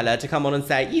fortune teller to come on and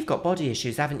say, you've got body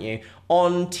issues, haven't you?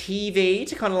 On TV,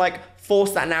 to kind of like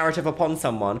force that narrative upon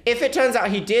someone. If it turns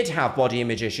out he did have body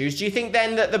image issues, do you think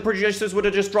then that the producers would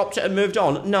have just dropped it and moved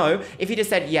on? No. If he'd have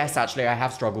said, yes, actually, I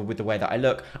have struggled with the way that I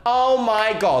look. Oh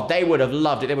my God, they would have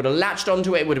loved it. They would have latched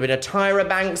onto it. It would have been a Tyra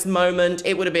Banks moment.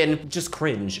 It would have been just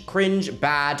cringe. Cringe,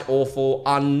 bad, awful,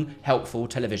 unhelpful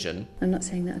television. I'm not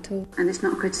saying that at all. And it's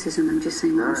not criticism, I'm just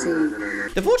saying what I'm seeing.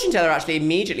 The fortune teller actually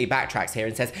immediately backtracks here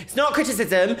and says, it's not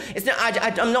criticism. It's not,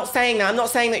 I'm not saying that. I'm not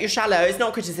saying that you're shallow. It's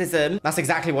not criticism. That's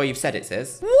exactly what you've said it,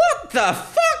 sis. What the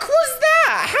fuck was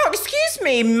that? How, excuse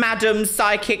me, Madam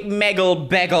Psychic Meggle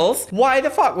Beggles. Why the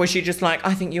fuck was she just like,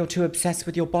 I think you're too obsessed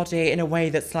with your body in a way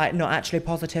that's like not actually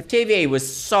positive. TV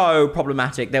was so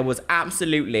problematic. There was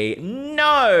absolutely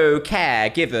no care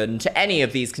given to any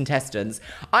of these contestants.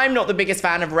 I'm not the biggest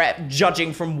fan of Rep,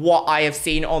 judging from what I have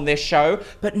seen on this show,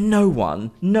 but no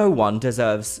one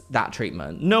deserves that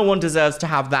treatment. No one deserves to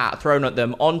have that thrown at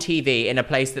them on TV in a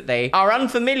place that they are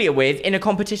unfamiliar with in a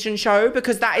competition show,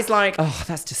 because that is like, oh,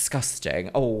 that's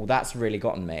disgusting. Oh, that's really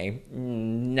gotten me.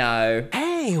 No.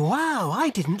 Hey, wow, I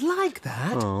didn't like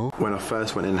that. Oh. When I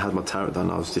first went in and had my tarot done,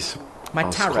 I was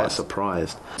quite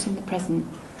surprised. It's in the present.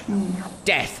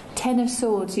 Death. 10 of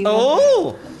Swords.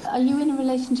 Oh! Are you in a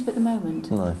relationship at the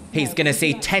moment? No. He's gonna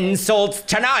see 10 swords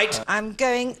tonight. I'm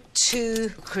going to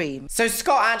cream. So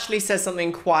Scott actually says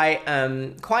something quite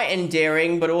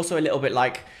endearing, but also a little bit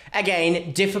like,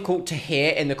 again, difficult to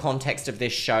hear in the context of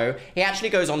this show. He actually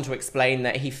goes on to explain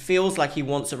that he feels like he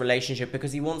wants a relationship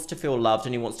because he wants to feel loved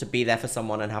and he wants to be there for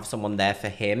someone and have someone there for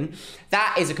him.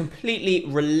 That is a completely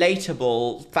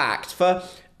relatable fact for,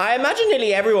 I imagine,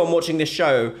 nearly everyone watching this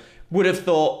show would have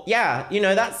thought, yeah, you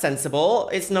know, that's sensible.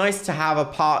 It's nice to have a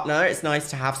partner. It's nice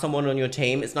to have someone on your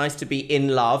team. It's nice to be in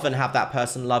love and have that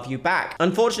person love you back.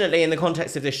 Unfortunately, in the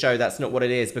context of this show, that's not what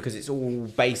it is, because it's all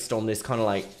based on this kind of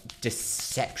like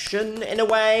deception in a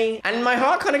way. And my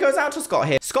heart kind of goes out to Scott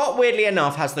here. Scott, weirdly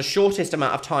enough, has the shortest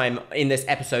amount of time in this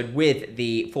episode with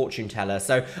the fortune teller.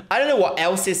 So I don't know what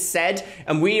else is said,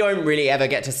 and we don't really ever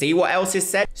get to see what else is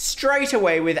said. Straight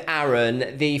away with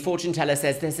Aaron, the fortune teller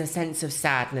says there's a sense of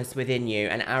sadness within you,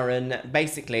 and Aaron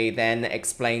basically then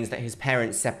explains that his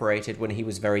parents separated when he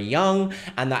was very young,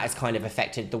 and that has kind of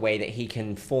affected the way that he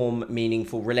can form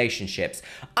meaningful relationships.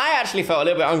 I actually felt a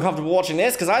little bit uncomfortable watching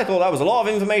this because I thought that was a lot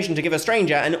of information to give a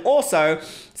stranger, and also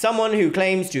someone who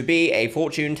claims to be a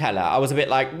fortune teller. I was a bit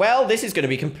like, well, this is going to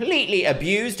be completely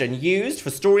abused and used for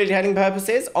storytelling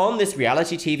purposes on this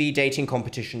reality TV dating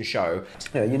competition show.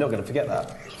 Yeah, you're not going to forget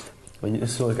that. I mean,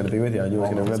 it's always going to be with you, and you're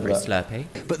always going to remember that.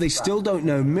 Slurpee. But they still don't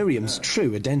know Miriam's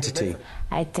true identity.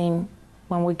 I think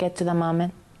when we get to the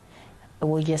moment, it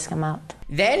will just come out.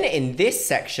 Then in this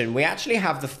section, we actually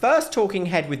have the first talking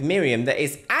head with Miriam that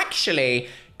is actually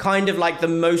kind of like the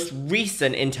most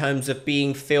recent in terms of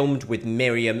being filmed with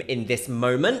Miriam in this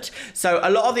moment. So a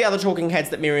lot of the other talking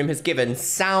heads that Miriam has given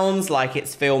sounds like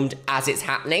it's filmed as it's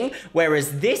happening,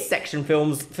 whereas this section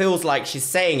feels like she's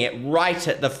saying it right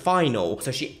at the final.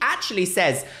 So she actually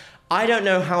says, I don't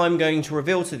know how I'm going to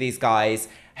reveal to these guys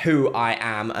who I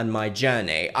am and my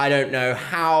journey. I don't know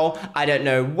how, I don't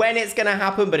know when it's gonna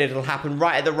happen, but it'll happen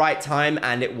right at the right time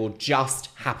and it will just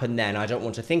happen then. I don't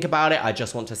want to think about it, I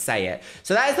just want to say it.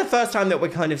 So that is the first time that we're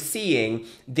kind of seeing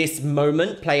this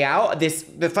moment play out.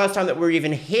 The first time that we're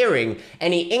even hearing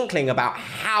any inkling about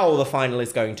how the final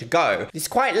is going to go. It's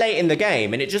quite late in the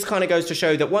game, and it just kind of goes to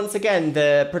show that once again,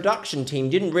 the production team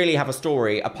didn't really have a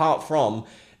story apart from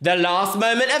the last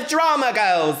moment of drama,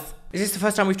 girls. Is this the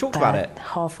first time we've talked about it?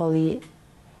 Hopefully,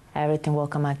 everything will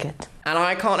come out good. And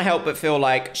I can't help but feel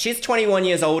like she's 21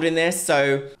 years old in this,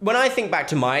 so when I think back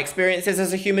to my experiences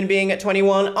as a human being at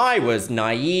 21, I was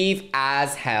naive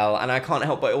as hell, and I can't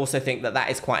help but also think that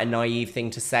that is quite a naive thing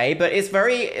to say, but it's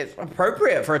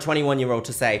appropriate for a 21-year-old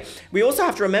to say. We also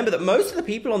have to remember that most of the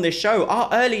people on this show are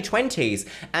early 20s,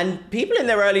 and people in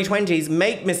their early 20s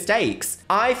make mistakes.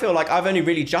 I feel like I've only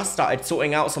really just started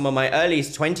sorting out some of my early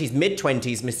 20s,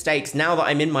 mid-20s mistakes now that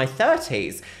I'm in my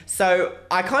 30s. So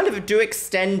I kind of do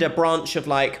extend a branch of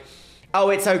like, oh,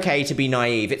 it's okay to be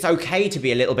naive. It's okay to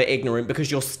be a little bit ignorant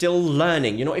because you're still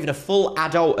learning. You're not even a full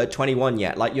adult at 21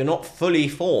 yet. Like, you're not fully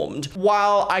formed.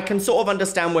 While I can sort of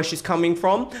understand where she's coming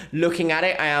from, looking at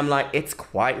it, I am like, it's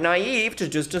quite naive to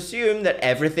just assume that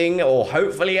everything, or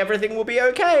hopefully everything, will be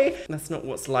okay. That's not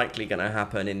what's likely gonna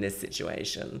happen in this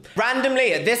situation.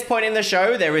 Randomly, at this point in the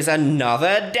show, there is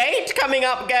another date coming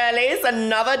up, girlies.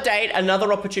 Another date,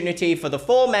 another opportunity for the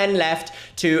 4 men left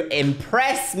to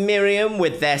impress Miriam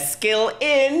with their skill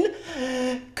in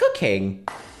cooking.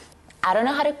 I don't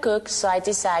know how to cook, so I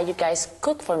decide you guys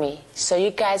cook for me. So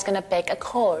you guys gonna pick a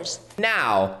course.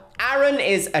 Now, Aaron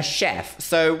is a chef,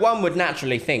 so one would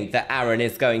naturally think that Aaron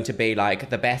is going to be like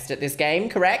the best at this game,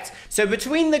 correct? So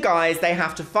between the guys, they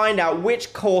have to find out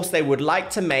which course they would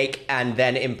like to make and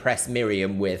then impress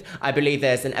Miriam with. I believe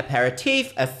there's an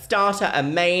aperitif, a starter, a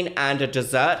main, and a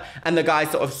dessert, and the guys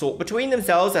sort of sort between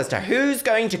themselves as to who's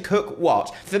going to cook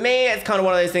what. For me, it's kind of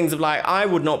one of those things of like, I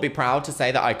would not be proud to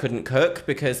say that I couldn't cook,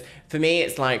 because for me,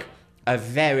 it's like a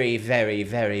very, very,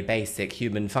 very basic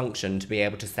human function to be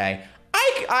able to say,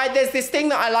 there's this thing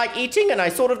that I like eating and I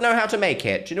sort of know how to make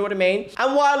it. Do you know what I mean?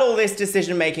 And while all this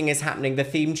decision making is happening, the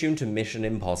theme tune to Mission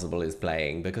Impossible is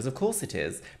playing, because of course it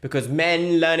is. Because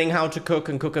men learning how to cook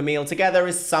and cook a meal together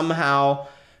is somehow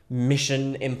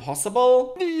Mission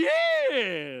Impossible.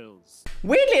 Yes!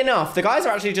 Weirdly enough, the guys are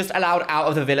actually just allowed out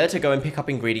of the villa to go and pick up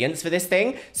ingredients for this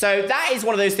thing. So that is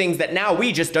one of those things that now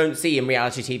we just don't see in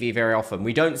reality TV very often.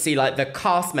 We don't see like the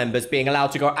cast members being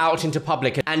allowed to go out into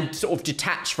public and sort of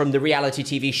detach from the reality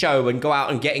TV show and go out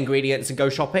and get ingredients and go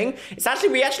shopping.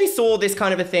 We actually saw this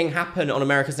kind of a thing happen on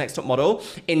America's Next Top Model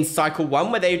in cycle 1,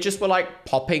 where they just were like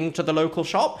popping to the local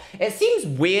shop. It seems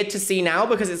weird to see now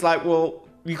because it's like, well,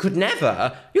 you could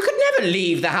never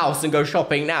leave the house and go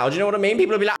shopping now. Do you know what I mean?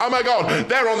 People will be like, oh my God,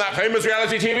 they're on that famous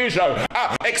reality TV show.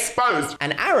 Exposed.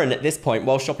 And Aaron at this point,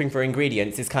 while shopping for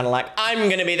ingredients, is kind of like, I'm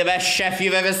gonna be the best chef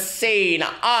you've ever seen.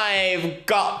 I've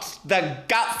got the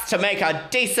guts to make a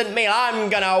decent meal. I'm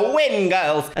gonna win,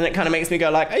 girls. And it kind of makes me go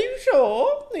like, are you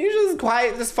sure? Are you just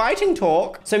quite this fighting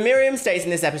talk? So Miriam states in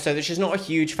this episode that she's not a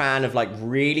huge fan of like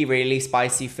really, really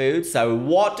spicy food. So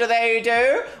what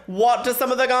do? What do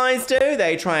some of the guys do?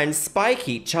 They try and spike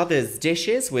each other's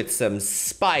dishes with some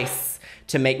spice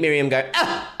to make Miriam go,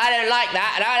 oh, I don't like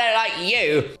that, and I don't like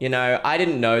you. You know, I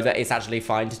didn't know that it's actually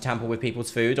fine to tamper with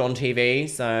people's food on TV,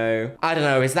 so I don't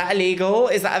know, is that illegal?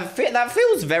 That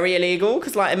feels very illegal,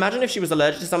 because like, imagine if she was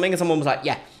allergic to something and someone was like,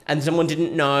 yeah, and someone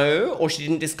didn't know, or she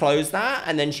didn't disclose that,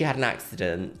 and then she had an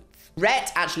accident.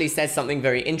 Rhett actually says something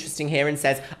very interesting here and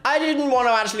says, I didn't want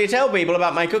to actually tell people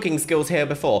about my cooking skills here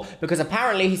before, because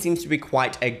apparently he seems to be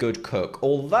quite a good cook,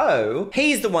 although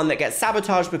he's the one that gets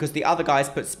sabotaged because the other guys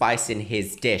put spice in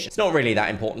his dish. It's not really that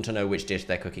important to know which dish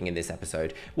they're cooking in this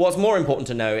episode. What's more important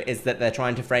to know is that they're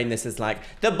trying to frame this as like,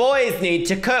 the boys need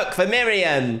to cook for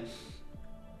Miriam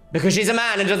because she's a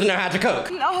man and doesn't know how to cook.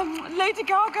 Lady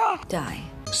Gaga. Die.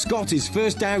 Scott is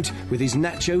first out with his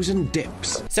nachos and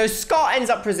dips. So Scott ends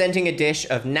up presenting a dish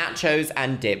of nachos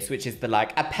and dips, which is the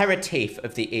like aperitif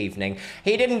of the evening.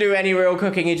 He didn't do any real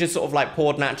cooking. He just sort of like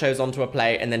poured nachos onto a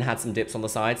plate and then had some dips on the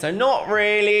side. So not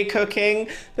really cooking,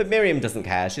 but Miriam doesn't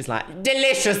care. She's like,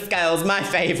 delicious, girls, my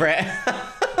favorite.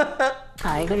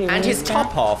 I agree. And his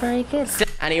top off. Very good.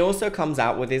 And he also comes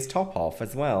out with his top off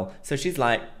as well. So she's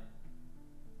like,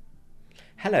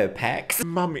 Hello, Pex.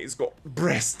 Mummy's got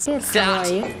breasts. Yes, how are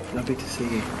you? Lovely to see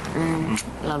you.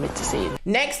 Lovely to see you.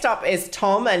 Next up is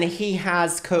Tom, and he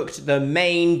has cooked the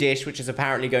main dish, which is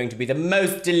apparently going to be the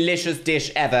most delicious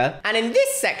dish ever. And in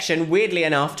this section, weirdly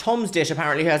enough, Tom's dish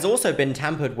apparently has also been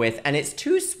tampered with, and it's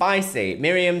too spicy.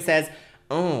 Miriam says,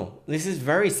 oh, this is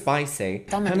very spicy.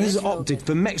 And has opted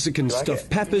for Mexican stuffed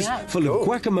peppers full of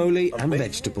guacamole and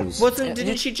vegetables.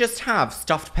 Didn't she just have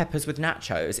stuffed peppers with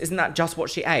nachos? Isn't that just what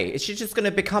she ate? Is she just going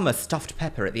to become a stuffed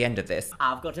pepper at the end of this?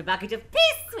 I've got a bucket of peas,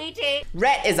 sweetie.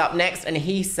 Rhett is up next, and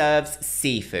he serves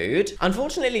seafood.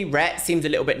 Unfortunately, Rhett seems a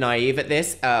little bit naive at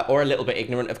this, or a little bit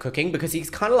ignorant of cooking, because he's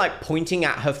kind of like pointing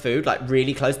at her food, like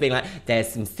really close, being like, there's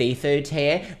some seafood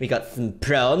here, we got some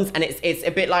prawns, and it's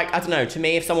a bit like, I don't know, to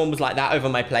me, if someone was like that over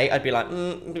my plate, I'd be like,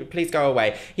 please go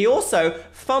away. He also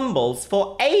fumbles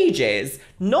for ages,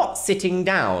 not sitting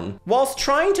down, whilst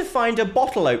trying to find a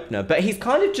bottle opener, but he's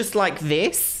kind of just like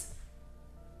this.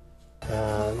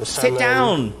 The salmon, sit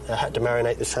down. I had to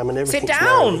marinate the salmon. Everything's sit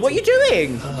down. marinated. What are you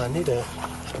doing? I need a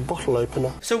bottle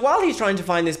opener. So while he's trying to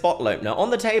find this bottle opener, on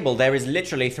the table there is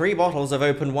literally 3 bottles of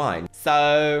open wine.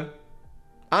 So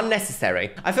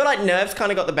unnecessary. I feel like nerves kind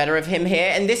of got the better of him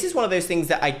here, and this is one of those things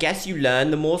that I guess you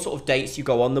learn the more sort of dates you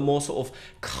go on, the more sort of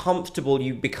comfortable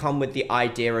you become with the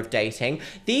idea of dating.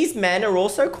 These men are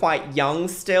also quite young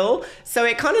still, so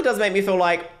it kind of does make me feel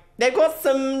like they've got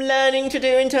some learning to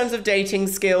do in terms of dating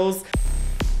skills.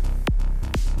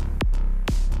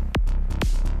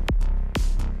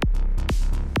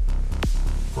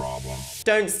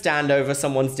 Don't stand over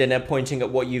someone's dinner pointing at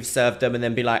what you've served them and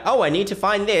then be like, oh, I need to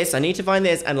find this,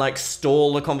 and like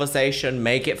stall the conversation,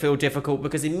 make it feel difficult,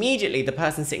 because immediately the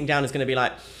person sitting down is going to be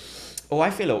like, oh,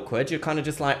 I feel awkward. You're kind of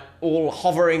just like all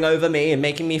hovering over me and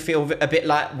making me feel a bit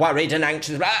like worried and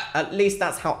anxious. At least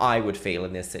that's how I would feel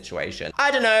in this situation.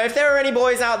 I don't know, if there are any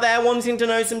boys out there wanting to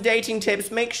know some dating tips,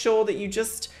 make sure that you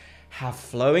just have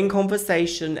flowing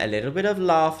conversation, a little bit of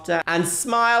laughter, and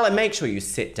smile, and make sure you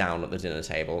sit down at the dinner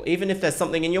table. Even if there's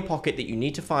something in your pocket that you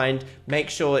need to find, make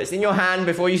sure it's in your hand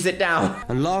before you sit down.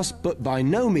 And last but by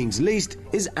no means least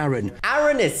is Aaron.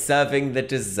 Aaron is serving the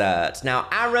dessert. Now,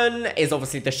 Aaron is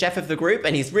obviously the chef of the group,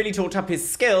 and he's really talked up his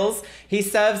skills. He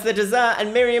serves the dessert,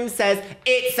 and Miriam says,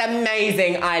 it's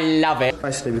amazing, I love it.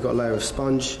 Basically, we've got a layer of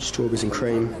sponge, strawberries and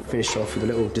cream, finished off with a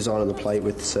little design on the plate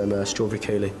with some strawberry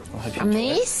coulis.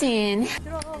 Amazing.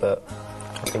 But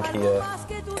I think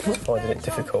he finding it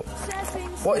difficult.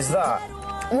 What is that?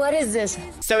 What is this?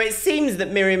 So it seems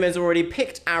that Miriam has already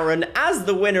picked Aaron as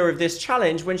the winner of this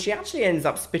challenge when she actually ends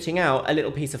up spitting out a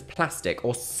little piece of plastic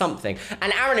or something.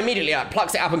 And Aaron immediately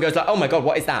plucks it up and goes like, oh my God,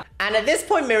 what is that? And at this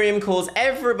point, Miriam calls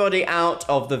everybody out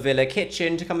of the villa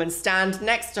kitchen to come and stand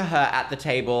next to her at the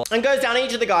table and goes down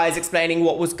each of the guys explaining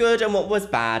what was good and what was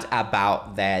bad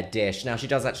about their dish. Now, she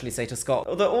does actually say to Scott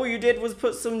that all you did was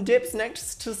put some dips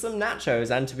next to some nachos.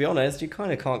 And to be honest, you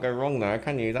kind of can't go wrong there,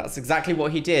 can you? That's exactly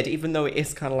what he did, even though it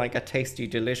is kind of like a tasty,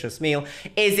 delicious meal.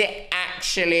 Is it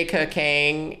actually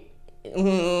cooking?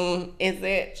 Is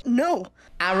it? No.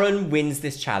 Aaron wins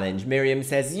this challenge. Miriam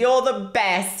says, you're the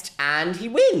best, and he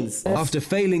wins. After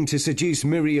failing to seduce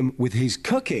Miriam with his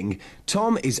cooking,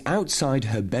 Tom is outside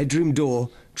her bedroom door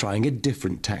trying a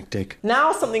different tactic.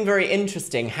 Now something very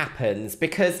interesting happens,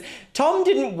 because Tom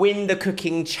didn't win the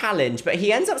cooking challenge, but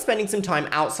he ends up spending some time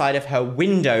outside of her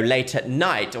window late at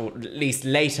night, or at least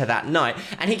later that night,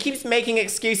 and he keeps making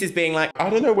excuses being like, I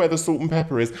don't know where the salt and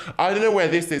pepper is. I don't know where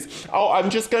this is. Oh, I'm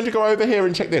just going to go over here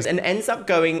and check this. And ends up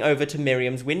going over to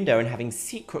Miriam's window and having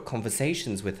secret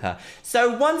conversations with her.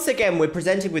 So once again, we're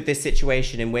presented with this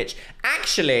situation in which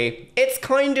actually it's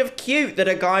kind of cute that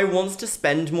a guy wants to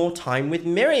spend more time with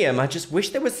Miriam. I just wish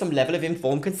there was some level of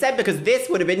informed consent, because this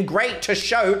would have been great to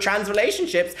show trans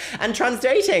relationships and trans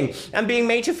dating and being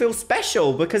made to feel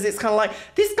special, because it's kind of like,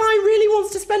 this guy really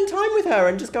wants to spend time with her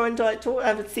and just go into like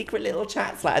have secret little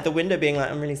chats like at the window being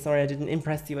like, I'm really sorry I didn't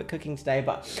impress you at cooking today,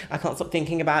 but I can't stop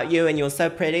thinking about you and you're so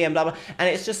pretty and blah blah. And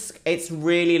it's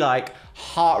really like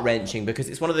heart-wrenching, because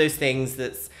it's one of those things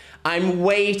that's, I'm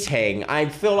waiting, I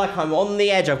feel like I'm on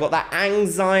the edge, I've got that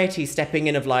anxiety stepping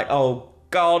in of like, oh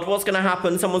God, what's gonna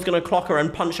happen? Someone's gonna clock her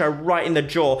and punch her right in the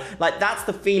jaw. Like, that's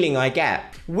the feeling I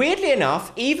get. Weirdly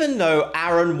enough, even though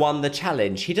Aaron won the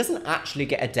challenge, he doesn't actually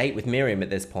get a date with Miriam at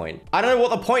this point. I don't know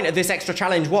what the point of this extra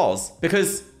challenge was,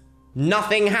 because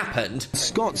Nothing happened.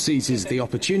 Scott seizes the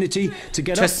opportunity to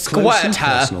get to up close squirt and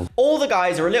her. personal. All the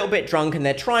guys are a little bit drunk and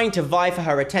they're trying to vie for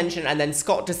her attention, and then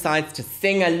Scott decides to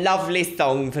sing a lovely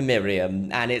song for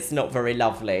Miriam, and it's not very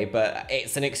lovely, but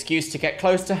it's an excuse to get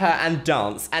close to her and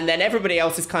dance, and then everybody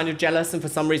else is kind of jealous, and for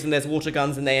some reason there's water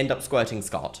guns and they end up squirting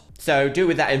Scott. So do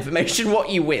with that information what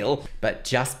you will. But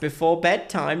just before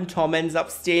bedtime, Tom ends up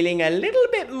stealing a little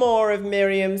bit more of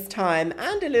Miriam's time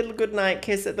and a little goodnight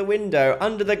kiss at the window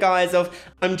under the guise of,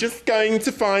 I'm just going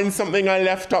to find something I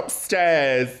left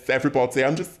upstairs, everybody.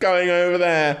 I'm just going over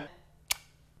there.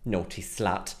 Naughty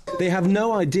slut. They have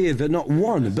no idea that not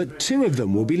one, but two of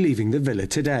them will be leaving the villa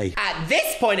today. At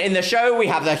this point in the show, we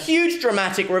have the huge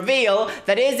dramatic reveal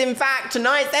that is, in fact,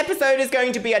 tonight's episode is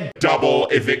going to be a double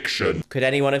eviction. Could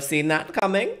anyone have seen that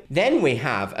coming? Then we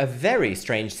have a very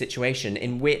strange situation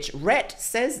in which Rhett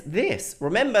says this.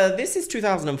 Remember, this is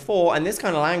 2004 and this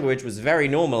kind of language was very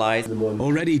normalised.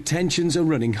 Already tensions are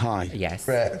running high. Yes.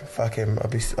 Rhett, fuck him.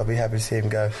 I'll be happy to see him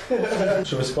go.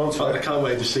 So response, I can't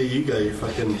wait to see you go, you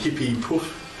fucking hippie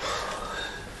poof.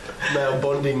 Male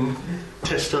bonding,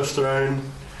 testosterone,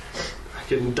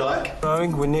 fucking dyke.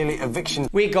 We're nearly eviction.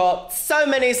 We got so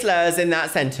many slurs in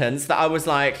that sentence that I was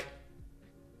like,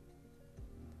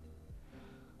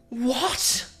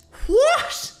 what?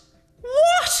 What?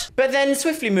 What? But then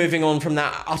swiftly moving on from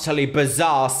that utterly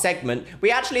bizarre segment,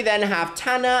 we actually then have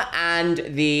Tanner and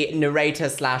the narrator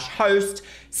slash host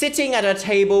sitting at a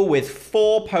table with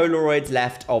 4 Polaroids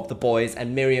left of the boys,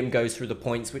 and Miriam goes through the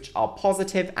points which are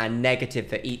positive and negative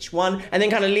for each one, and then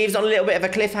kind of leaves on a little bit of a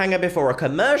cliffhanger before a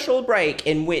commercial break,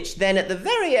 in which then at the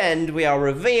very end we are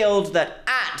revealed that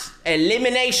at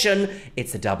elimination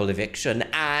it's a double eviction,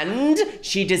 and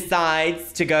she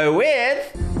decides to go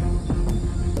with...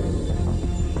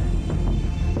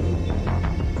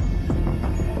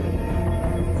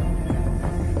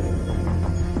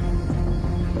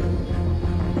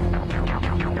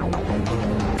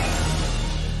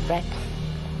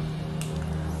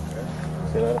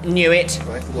 Knew it.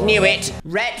 Knew it.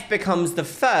 Rhett becomes the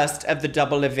first of the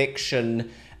double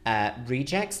eviction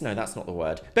rejects? No, that's not the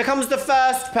word. Becomes the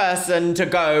first person to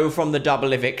go from the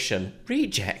double eviction.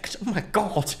 Reject? Oh my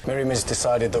god. Miriam has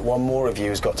decided that one more of you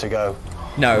has got to go.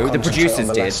 No, the producers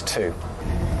did. Last 2.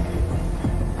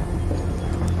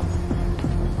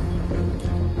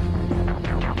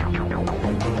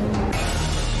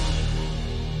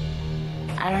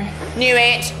 Knew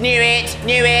it, knew it,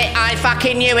 knew it. I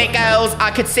fucking knew it, girls. I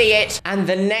could see it. And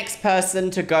the next person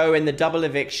to go in the double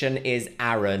eviction is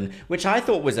Aaron, which I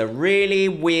thought was a really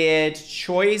weird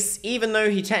choice, even though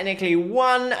he technically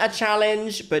won a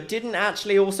challenge, but didn't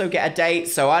actually also get a date.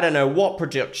 So I don't know what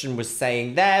production was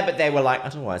saying there, but they were like, I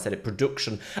don't know why I said it,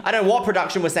 production. I don't know what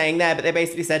production was saying there, but they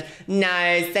basically said,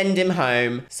 no, send him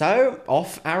home. So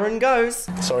off Aaron goes.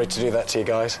 Sorry to do that to you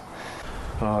guys.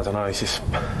 Oh, I don't know, it's just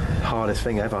hardest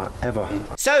thing ever.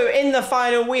 So in the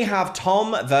final, we have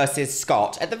Tom versus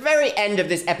Scott. At the very end of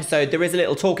this episode, there is a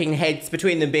little talking heads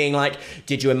between them being like,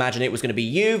 did you imagine it was going to be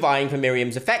you vying for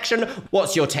Miriam's affection?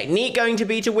 What's your technique going to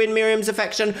be to win Miriam's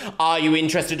affection? Are you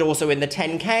interested also in the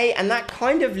 10K? And that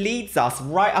kind of leads us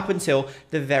right up until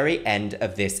the very end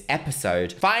of this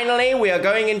episode. Finally, we are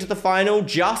going into the final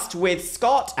just with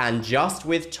Scott and just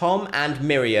with Tom and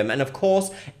Miriam. And of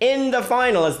course, in the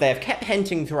final, as they have kept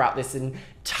hinting throughout this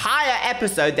entire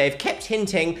episode, they've kept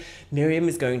hinting Miriam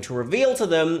is going to reveal to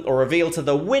them, or reveal to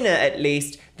the winner at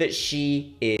least, that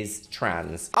she is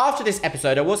trans. After this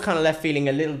episode, I was kind of left feeling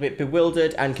a little bit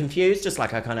bewildered and confused, just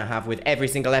like I kind of have with every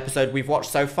single episode we've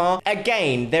watched so far.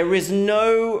 Again, there is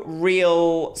no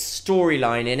real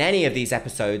storyline in any of these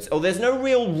episodes, or there's no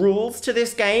real rules to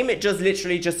this game. It just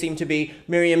literally just seemed to be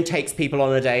Miriam takes people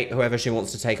on a date, whoever she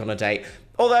wants to take on a date.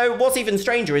 Although, what's even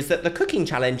stranger is that the cooking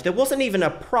challenge, there wasn't even a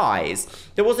prize.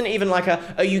 There wasn't even like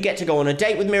oh, you get to go on a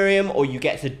date with Miriam, or you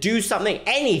get to do something,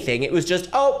 anything. It was just,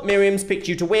 oh, Miriam's picked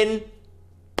you to win.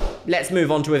 Let's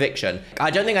move on to eviction. I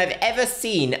don't think I've ever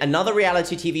seen another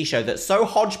reality TV show that's so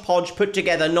hodgepodge put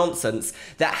together nonsense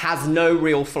that has no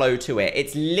real flow to it.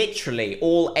 It's literally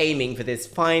all aiming for this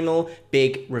final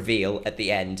big reveal at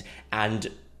the end, and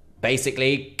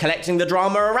basically collecting the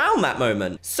drama around that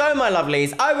moment. So my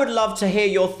lovelies, I would love to hear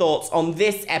your thoughts on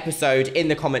this episode in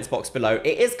the comments box below.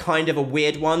 It is kind of a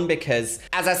weird one because,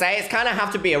 as I say, it's kind of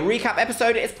have to be a recap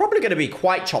episode. It's probably going to be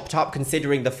quite chopped up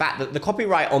considering the fact that the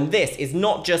copyright on this is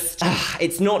not just,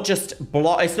 it's not just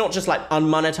like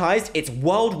unmonetized, it's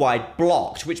worldwide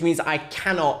blocked, which means I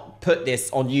cannot put this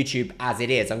on YouTube as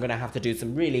it is. I'm gonna have to do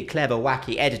some really clever,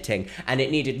 wacky editing, and it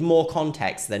needed more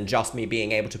context than just me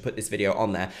being able to put this video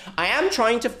on there. I am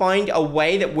trying to find a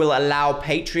way that will allow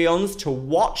Patreons to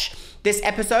watch this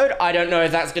episode. I don't know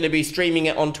if that's going to be streaming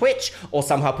it on Twitch or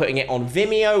somehow putting it on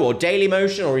Vimeo or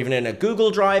Dailymotion or even in a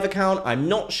Google Drive account. I'm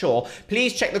not sure.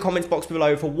 Please check the comments box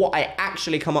below for what I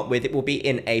actually come up with. It will be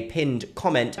in a pinned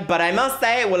comment. But I must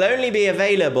say it will only be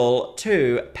available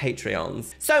to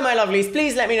Patreons. So my lovelies,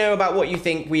 please let me know about what you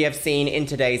think we have seen in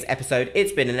today's episode.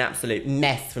 It's been an absolute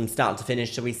mess from start to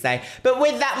finish, shall we say. But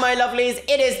with that, my lovelies,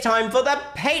 it is time for the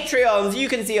Patreons. You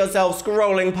can see yourself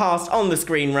scrolling past on the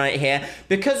screen right here.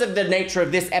 Because of the nature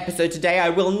of this episode today, I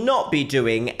will not be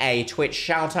doing a Twitch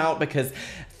shout out because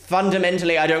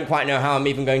fundamentally, I don't quite know how I'm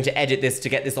even going to edit this to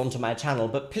get this onto my channel,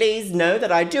 but please know that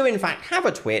I do in fact have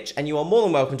a Twitch, and you are more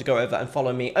than welcome to go over and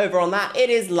follow me over on that. It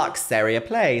is Luxeria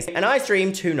Plays, and I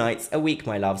stream 2 nights a week,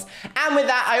 my loves. And with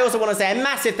that, I also want to say a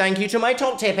massive thank you to my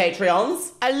top tier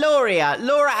Patreons. Aloria,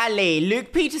 Laura Ali,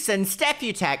 Luke Peterson,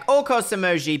 Stefutek, Orkos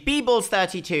Emoji,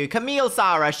 Beebles32, Camille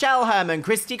Sara, Shell Herman,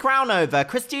 Christy Crownover,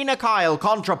 Christina Kyle,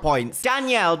 ContraPoints,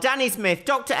 Danielle, Danny Smith,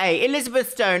 Dr. A,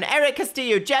 Elizabeth Stone, Eric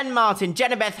Castillo, Jen Martin,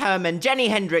 Jenabeth Herman, Jenny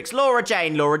Hendricks, Laura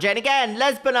Jane again,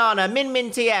 Les Banana, Min Min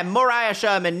TM, Moriah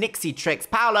Sherman, Nixie Tricks,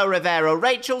 Paolo Rivero,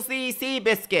 Rachel CC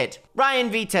Biscuit,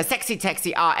 Ryan Vita, Sexy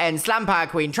Texy RN, Slampire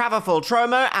Queen, Traverful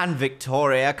Tromo, and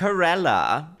Victoria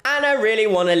Corella. And I really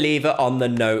want to leave it on the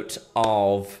note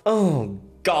of, oh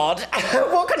God,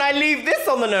 what can I leave this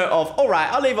on the note of? All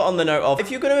right, I'll leave it on the note of,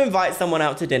 if you're going to invite someone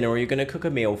out to dinner or you're going to cook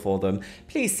a meal for them,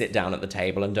 please sit down at the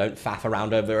table and don't faff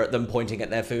around over at them pointing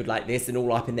at their food like this and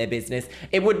all up in their business.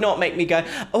 It would not make me go,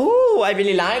 oh, I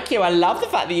really like you. I love the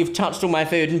fact that you've touched all my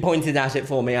food and pointed at it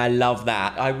for me. I love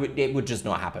that. It would just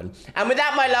not happen. And with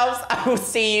that, my loves, I will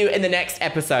see you in the next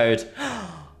episode.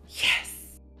 Yes.